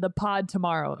listen to the pod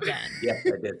tomorrow again. Yes,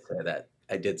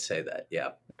 I did say that. Yeah.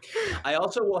 I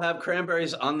also will have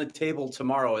cranberries on the table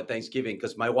tomorrow at Thanksgiving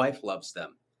because my wife loves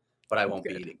them, but I won't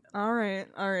be eating them. All right.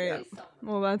 Yeah.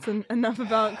 Well, that's enough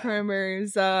about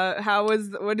cranberries.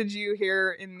 What did you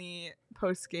hear in the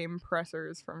post-game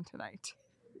pressers from tonight?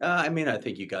 I mean, I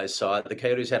think you guys saw it. The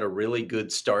Coyotes had a really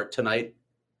good start tonight.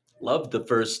 Loved the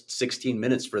first 16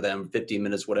 minutes for them, 15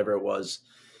 minutes, whatever it was.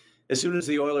 As soon as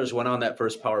the Oilers went on that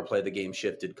first power play, the game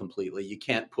shifted completely. You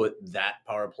can't put that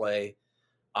power play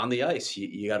on the ice.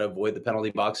 You got to avoid the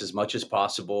penalty box as much as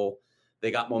possible.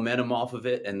 They got momentum off of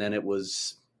it, and then it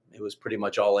was pretty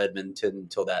much all Edmonton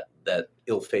until that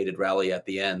ill-fated rally at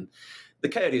the end. The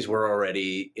Coyotes were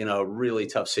already in a really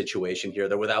tough situation here.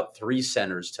 They're without 3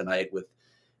 centers tonight, with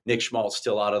Nick Schmaltz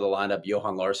still out of the lineup,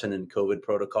 Johan Larsson in COVID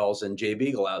protocols, and Jay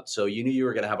Beagle out. So you knew you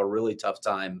were going to have a really tough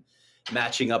time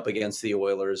matching up against the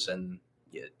Oilers, and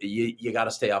you got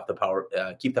to stay off the power,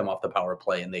 keep them off the power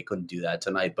play, and they couldn't do that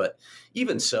tonight. But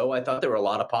even so, I thought there were a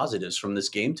lot of positives from this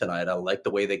game tonight. I like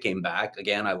the way they came back.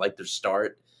 Again, I like their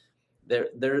start.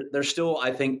 They're still,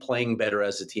 I think, playing better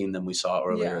as a team than we saw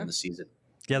earlier in the season.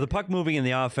 Yeah, the puck moving in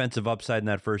the offensive upside in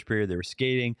that first period. They were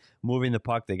skating, moving the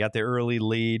puck. They got the early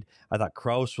lead. I thought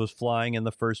Krause was flying in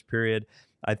the first period.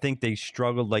 I think they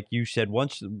struggled, like you said,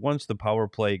 once the power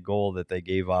play goal that they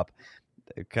gave up,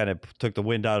 it kind of took the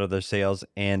wind out of their sails.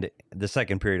 And the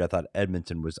second period, I thought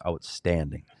Edmonton was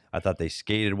outstanding. I thought they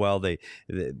skated well. The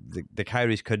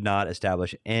Coyotes could not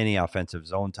establish any offensive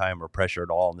zone time or pressure at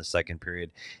all in the second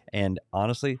period. And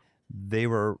honestly, they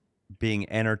were being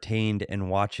entertained and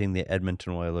watching the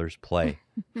Edmonton Oilers play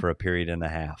for a period and a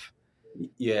half.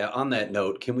 Yeah, on that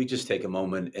note, can we just take a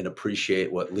moment and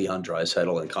appreciate what Leon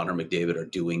Draisaitl and Connor McDavid are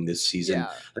doing this season? Yeah.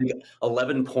 I think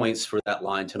 11 points for that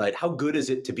line tonight. How good is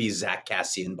it to be Zach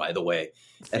Kassian, by the way,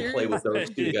 and play with those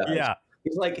two guys? Yeah.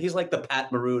 He's like the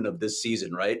Pat Maroon of this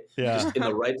season, right? Yeah. Just in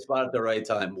the right spot at the right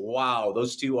time. Wow,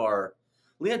 those two are.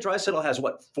 Leon Draisaitl has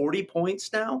 40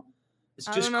 points now? It's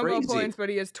just I don't know crazy. about points, but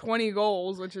he has 20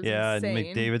 goals, which is insane.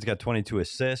 And McDavid's got 22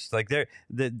 assists. Like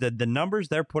the numbers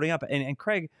they're putting up, and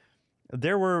Craig,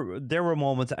 there were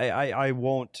moments. I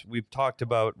won't. We've talked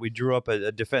about. We drew up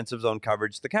a defensive zone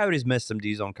coverage. The Coyotes missed some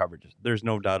D zone coverages. There's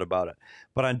no doubt about it.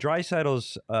 But on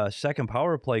Draisaitl's second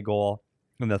power play goal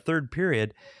in the third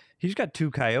period, he's got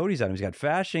 2 Coyotes on him. He's got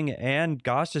Fasching and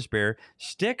Gostisbehere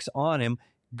sticks on him.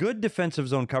 Good defensive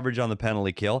zone coverage on the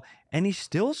penalty kill, and he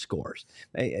still scores.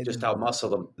 Just out-muscle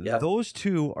them. Yeah. Those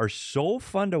two are so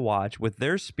fun to watch with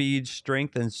their speed,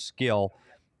 strength, and skill.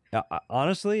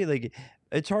 Honestly, like,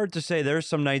 it's hard to say. There's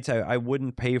some nights I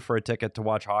wouldn't pay for a ticket to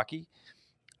watch hockey.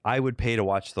 I would pay to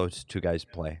watch those two guys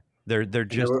play. They're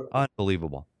just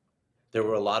unbelievable. There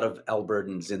were a lot of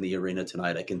Albertans in the arena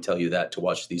tonight. I can tell you that, to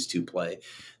watch these two play.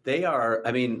 They are,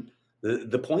 I mean,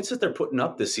 the points that they're putting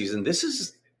up this season, this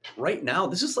is right now,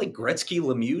 this is like Gretzky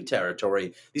Lemieux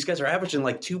territory. These guys are averaging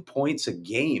like 2 points a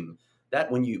game. That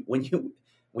when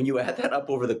you add that up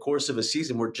over the course of a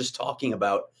season, we're just talking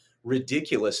about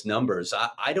ridiculous numbers.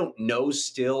 I don't know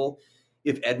still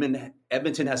if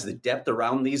Edmonton has the depth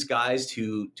around these guys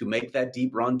to make that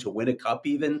deep run to win a cup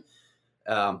even.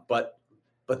 But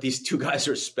these two guys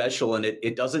are special, and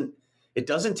it doesn't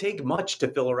take much to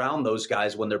fill around those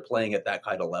guys when they're playing at that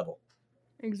kind of level.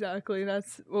 Exactly.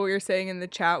 That's what we were saying in the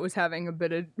chat, was having a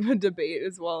bit of a debate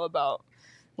as well about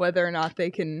whether or not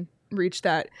they can reach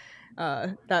that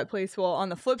place. Well, on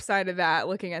the flip side of that,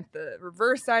 looking at the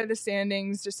reverse side of the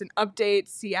standings, just an update.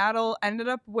 Seattle ended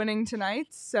up winning tonight.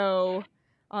 So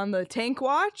on the tank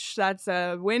watch, that's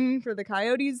a win for the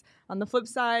Coyotes. On the flip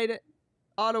side,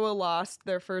 Ottawa lost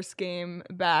their first game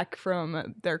back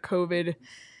from their COVID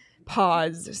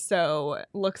pause. So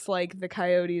looks like the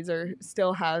Coyotes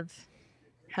still have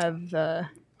the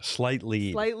slight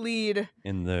lead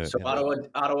in the. So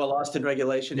Ottawa lost in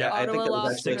regulation. Yeah, I think that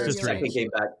was actually their second game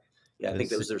back. Yeah, I think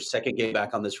that was their second game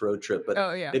back on this road trip. But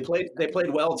they played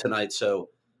well tonight. So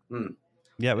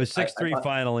yeah, it was 6-3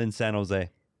 final in San Jose.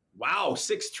 Wow,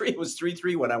 6-3. It was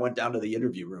 3-3 when I went down to the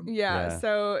interview room. Yeah.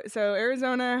 So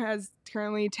Arizona has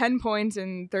currently 10 points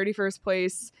in 31st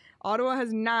place. Ottawa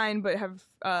has 9, but have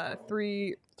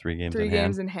three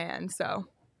games in hand. So.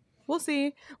 We'll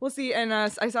see. And I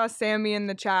saw Sammy in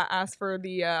the chat ask for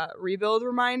the rebuild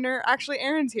reminder. Actually,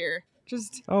 Aaron's here.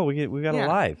 We got a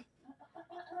live.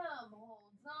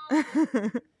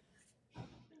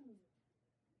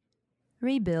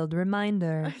 Rebuild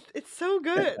reminder. It's so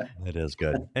good. It is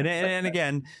good. And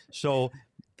again, so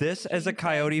this as a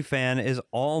Coyote fan is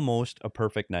almost a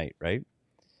perfect night, right?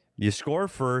 You score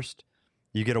first.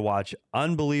 You get to watch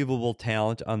unbelievable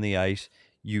talent on the ice.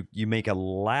 You make a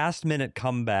last-minute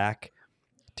comeback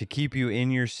to keep you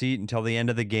in your seat until the end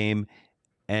of the game,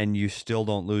 and you still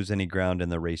don't lose any ground in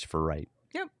the race for right.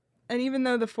 Yep. And even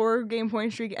though the 4-game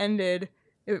point streak ended,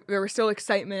 there was still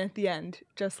excitement at the end,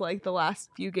 just like the last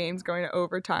few games going to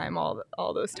overtime all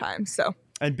those times. So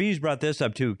And Bees brought this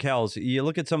up too. Kells, you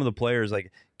look at some of the players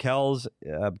like Kells,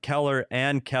 Keller,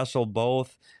 and Kessel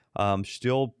both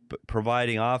still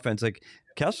providing offense. Like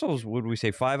Kessel's, would we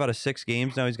say 5 out of 6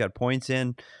 games now? He's got points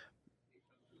in.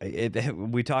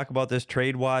 We talk about this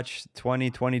trade watch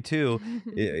 2022.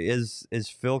 Is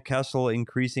Phil Kessel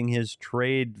increasing his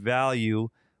trade value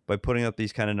by putting up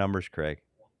these kind of numbers, Craig?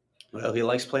 Well, he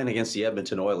likes playing against the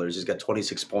Edmonton Oilers. He's got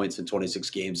 26 points in 26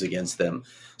 games against them.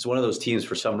 It's one of those teams,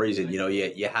 for some reason,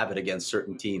 you have it against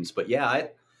certain teams. But yeah,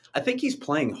 I think he's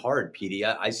playing hard, Petey.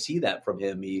 I see that from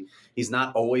him. He's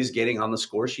not always getting on the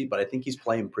score sheet, but I think he's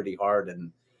playing pretty hard,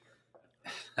 and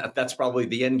that's probably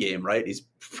the end game, right? He's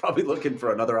probably looking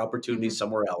for another opportunity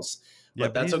somewhere else.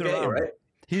 But that's okay, around. Right?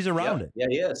 He's around it. Yeah,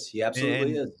 he is. He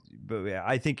absolutely is. But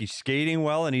I think he's skating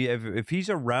well, and if he's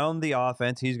around the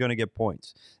offense, he's going to get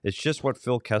points. It's just what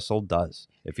Phil Kessel does.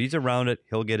 If he's around it,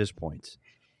 he'll get his points.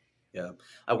 Yeah,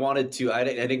 I wanted to. I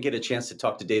didn't get a chance to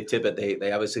talk to Dave Tippett.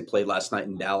 They obviously played last night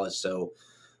in Dallas, so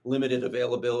limited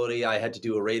availability. I had to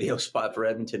do a radio spot for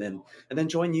Edmonton and then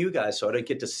join you guys, so I didn't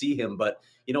get to see him. But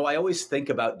I always think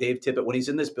about Dave Tippett when he's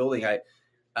in this building. I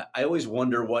always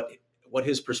wonder what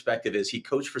his perspective is. He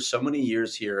coached for so many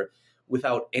years here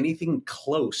without anything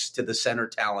close to the center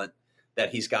talent that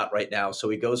he's got right now. So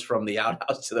he goes from the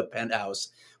outhouse to the penthouse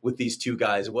with these two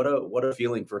guys. What a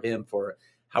feeling for him for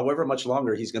however much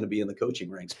longer he's going to be in the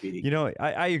coaching ranks, Petey.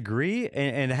 I agree.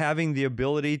 And having the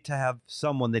ability to have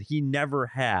someone that he never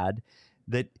had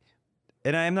that,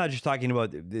 and I'm not just talking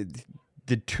about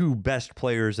the two best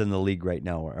players in the league right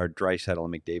now are Draisaitl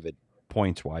and McDavid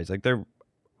points wise. Like they're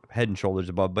head and shoulders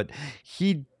above, but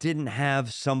he didn't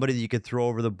have somebody that you could throw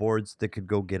over the boards that could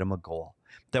go get him a goal.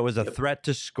 That was a threat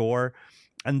to score.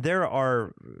 And there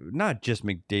are not just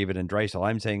McDavid and Draisaitl.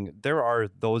 I'm saying there are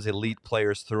those elite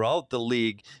players throughout the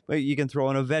league. But you can throw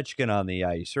an Ovechkin on the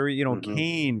ice, or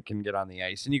Kane can get on the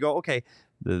ice, and you go, okay,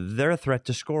 they're a threat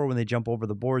to score when they jump over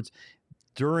the boards.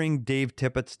 During Dave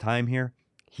Tippett's time here,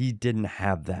 he didn't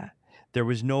have that. There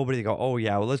was nobody to go, oh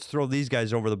yeah, well, let's throw these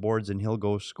guys over the boards and he'll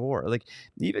go score. Like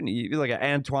even like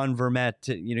Antoine Vermette,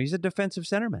 he's a defensive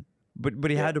centerman, but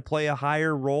he had to play a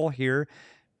higher role here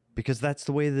because that's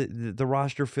the way the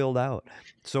roster filled out.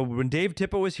 So when Dave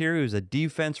Tippett was here, he was a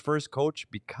defense first coach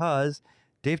because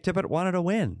Dave Tippett wanted to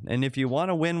win. And if you want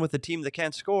to win with a team that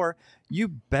can't score, you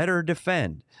better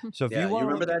defend. So if you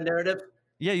remember that narrative?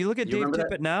 Yeah, you look at Dave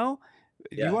Tippett now,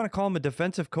 you want to call him a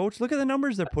defensive coach? Look at the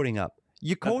numbers they're putting up.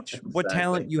 You coach what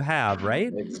talent you have,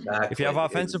 right? Exactly. If you have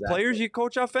offensive players, you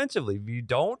coach offensively. If you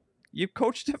don't, you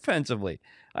coach defensively.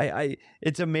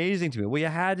 It's amazing to me. Well, you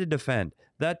had to defend.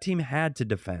 That team had to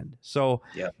defend. So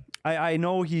I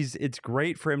know it's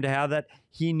great for him to have that.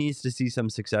 He needs to see some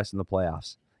success in the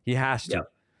playoffs. He has to.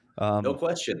 No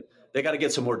question. They got to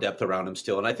get some more depth around him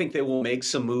still. And I think they will make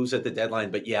some moves at the deadline.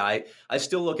 But I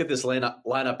still look at this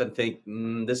lineup and think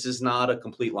this is not a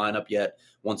complete lineup yet.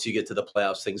 Once you get to the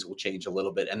playoffs, things will change a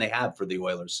little bit. And they have for the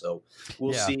Oilers. So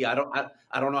we'll see. I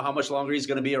don't know how much longer he's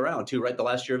going to be around too, right? The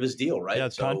last year of his deal, right? Yeah,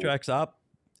 his contract's up.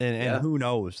 And who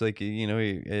knows? Like,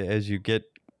 as you get,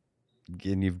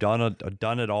 and you've done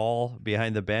it all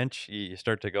behind the bench, you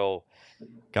start to go,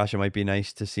 gosh, it might be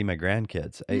nice to see my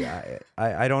grandkids.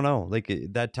 I don't know. Like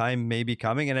that time may be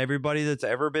coming, and everybody that's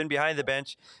ever been behind the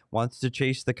bench wants to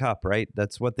chase the cup, right?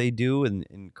 That's what they do,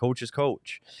 and coaches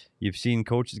coach. You've seen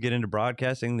coaches get into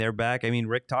broadcasting. They're back. I mean,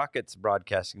 Rick Tockett's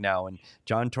broadcasting now, and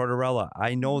John Tortorella.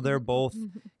 I know they're both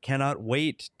cannot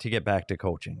wait to get back to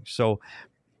coaching. So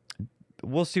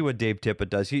we'll see what Dave Tippett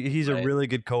does. He's a really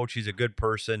good coach. He's a good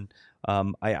person.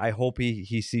 I hope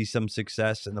he sees some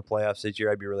success in the playoffs this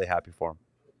year. I'd be really happy for him.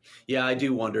 Yeah, I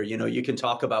do wonder. You can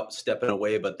talk about stepping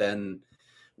away, but then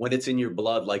when it's in your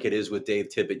blood, like it is with Dave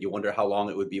Tippett, you wonder how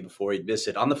long it would be before he'd miss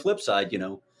it. On the flip side,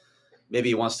 maybe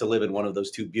he wants to live in one of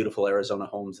those two beautiful Arizona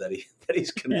homes that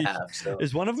he's going to have. So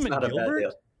is one of them in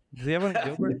Gilbert? Does he have one in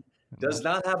Gilbert? Does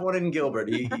not have one in Gilbert.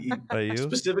 He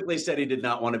specifically said he did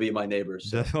not want to be my neighbor.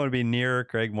 So. Doesn't want to be near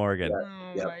Craig Morgan.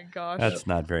 Oh my gosh. That's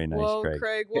not very nice, well, Craig.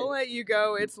 Craig, we'll let you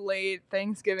go. It's late.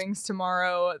 Thanksgiving's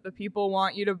tomorrow. The people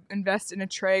want you to invest in a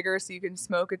Traeger so you can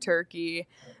smoke a turkey.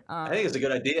 I think it's a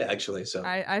good idea, actually. So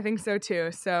I think so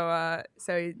too. So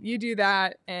you do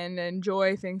that and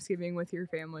enjoy Thanksgiving with your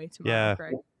family tomorrow,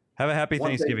 Craig. Have a happy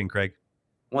Thanksgiving, Craig.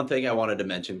 One thing I wanted to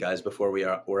mention, guys, before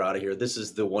we're out of here, this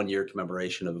is the 1-year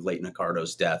commemoration of Leighton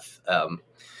Accardo's death.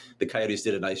 The Coyotes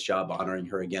did a nice job honoring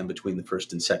her again between the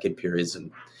first and second periods. And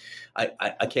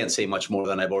I can't say much more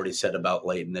than I've already said about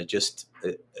Leighton.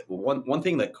 One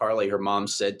thing that Carly, her mom,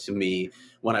 said to me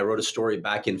when I wrote a story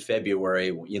back in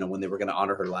February, when they were going to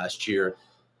honor her last year,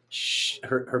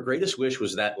 her greatest wish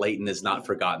was that Leighton is not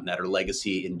forgotten, that her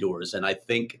legacy endures. And I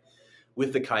think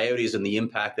with the Coyotes and the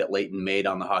impact that Leighton made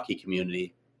on the hockey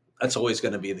community, that's always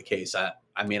going to be the case.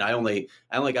 I mean, I only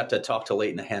got to talk to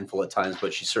Leighton a handful of times,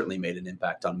 but she certainly made an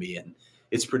impact on me, and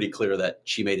it's pretty clear that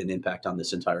she made an impact on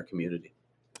this entire community.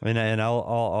 And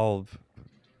I'll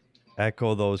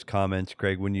echo those comments,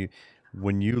 Craig. When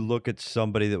you look at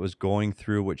somebody that was going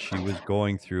through what she was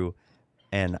going through,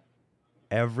 and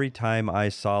every time I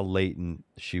saw Leighton,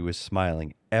 she was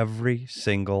smiling every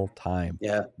single time.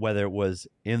 Yeah. Whether it was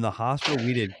in the hospital,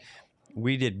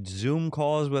 we did Zoom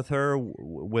calls with her,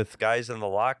 with guys in the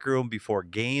locker room before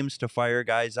games to fire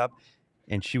guys up,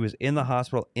 and she was in the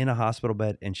hospital, in a hospital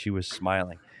bed, and she was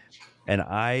smiling. And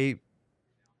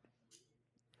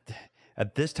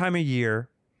at this time of year,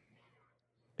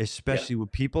 especially when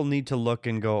people need to look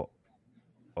and go,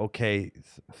 okay,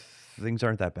 things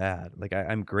aren't that bad. Like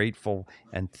I'm grateful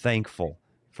and thankful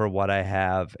for what I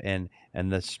have, and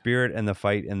the spirit and the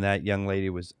fight in that young lady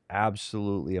was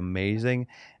absolutely amazing.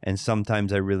 And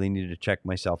sometimes I really need to check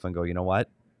myself and go, you know what?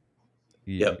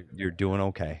 You're doing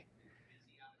okay.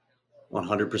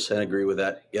 100% agree with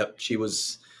that. Yep. She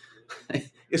was,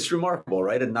 it's remarkable,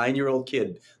 right? A 9-year-old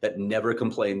kid that never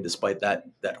complained despite that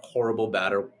horrible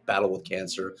battle with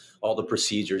cancer, all the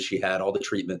procedures she had, all the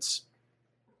treatments.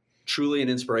 Truly an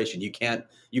inspiration. You can't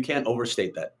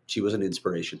overstate that. She was an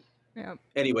inspiration. Yeah.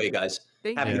 Anyway, guys,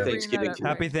 happy Thanksgiving.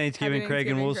 Happy Thanksgiving, Craig,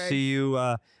 and we'll see you.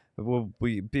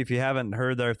 If you haven't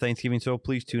heard our Thanksgiving show,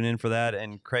 please tune in for that.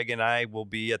 And Craig and I will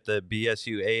be at the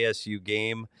BSU ASU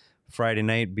game Friday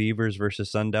night, Beavers versus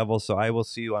Sun Devils. So I will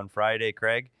see you on Friday,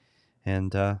 Craig,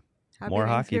 and more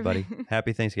hockey, buddy.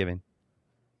 Happy Thanksgiving.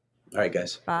 All right,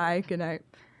 guys. Bye. Good night.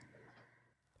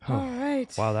 All right.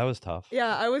 Wow, that was tough.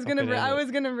 Yeah, I was gonna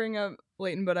bring up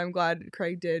Leighton, but I'm glad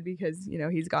Craig did, because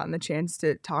he's gotten the chance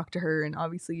to talk to her, and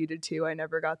obviously you did too. I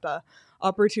never got the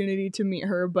opportunity to meet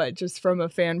her, but just from a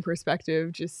fan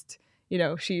perspective, just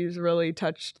she's really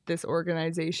touched this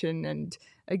organization. And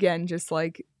again, just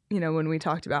like when we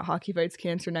talked about Hockey Fights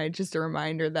Cancer Night, just a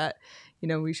reminder that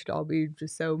we should all be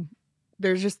just so.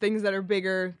 There's just things that are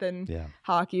bigger than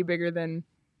hockey, bigger than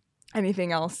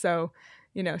anything else. So.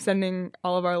 Sending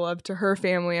all of our love to her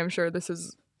family. I'm sure this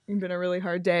has been a really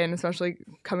hard day, and especially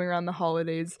coming around the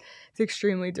holidays, it's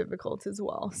extremely difficult as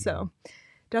well. So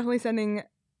definitely sending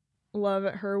love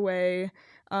her way.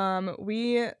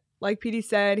 We, like PD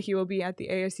said, he will be at the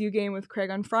ASU game with Craig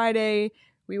on Friday.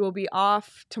 We will be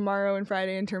off tomorrow and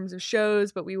Friday in terms of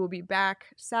shows, but we will be back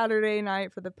Saturday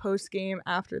night for the post game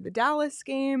after the Dallas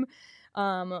game.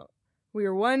 We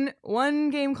are one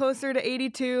game closer to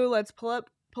 82. Let's pull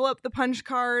up the punch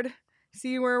card,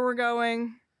 see where we're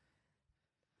going.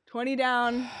 20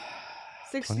 down,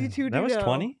 62 to go. That was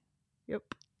 20? Yep.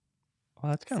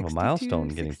 Well, that's kind of a milestone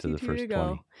getting to the first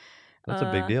 20. That's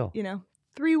a big deal.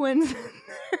 3 wins.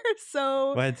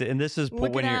 So, and this is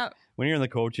when you're in the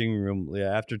coaching room,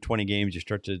 after 20 games, you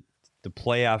start to, the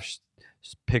playoff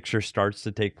picture starts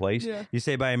to take place. Yeah. You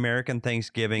say by American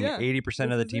Thanksgiving,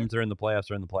 80% of the teams that are in the playoffs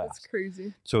are in the playoffs. That's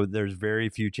crazy. So there's very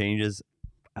few changes.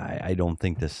 I don't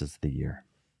think this is the year.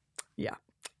 Yeah,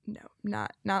 no,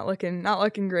 not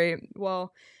looking great.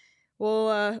 Well,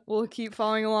 we'll keep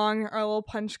following along our little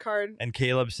punch card. And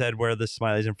Caleb said, "Where are the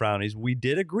smileys and frownies?" We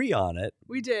did agree on it.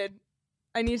 We did.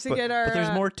 I need to get our. But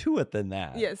there's more to it than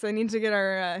that. Yes, I need to get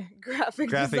our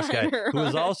graphics guy, who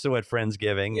is also at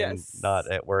Friendsgiving and Yes. not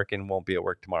at work and won't be at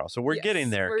work tomorrow. So we're getting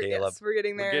there, Caleb. Yes, we're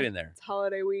getting there. We're getting there. It's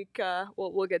holiday week.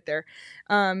 We'll get there.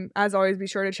 As always, be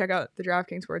sure to check out the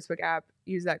DraftKings Sportsbook app.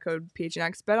 Use that code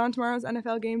PHNX. Bet on tomorrow's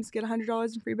NFL games. Get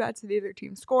 $100 in free bets if either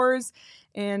team scores.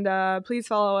 And please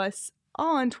follow us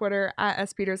all on Twitter at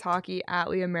SPetersHockey, at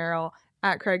Leah Merrill,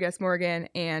 at Craig S. Morgan,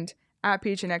 and at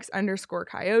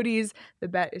PHNX_Coyotes. The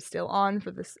bet is still on for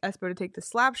the Espo to take the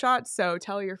slap shot. So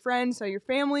tell your friends, tell your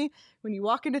family when you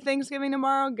walk into Thanksgiving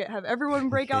tomorrow, have everyone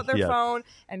break out their phone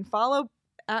and follow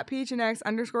at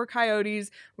PHNX_Coyotes.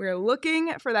 We're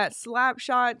looking for that slap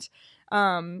shot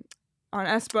on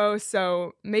Espo.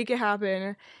 So make it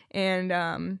happen.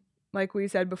 And like we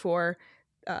said before,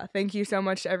 thank you so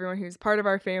much to everyone who's part of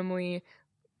our family.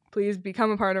 Please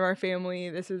become a part of our family.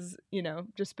 This is,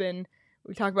 just been.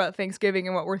 We talk about Thanksgiving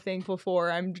and what we're thankful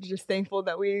for. I'm just thankful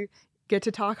that we get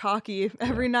to talk hockey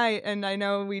every night. And I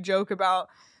know we joke about,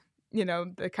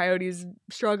 the Coyotes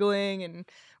struggling and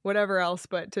whatever else,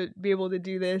 but to be able to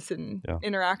do this and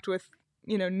interact with,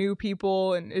 new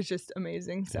people, and it's just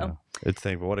amazing. So it's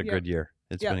thankful. What a good year.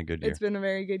 It's been a good year. It's been a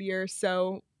very good year.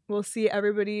 So we'll see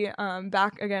everybody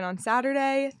back again on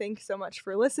Saturday. Thanks so much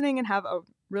for listening, and have a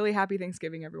really happy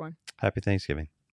Thanksgiving, everyone. Happy Thanksgiving.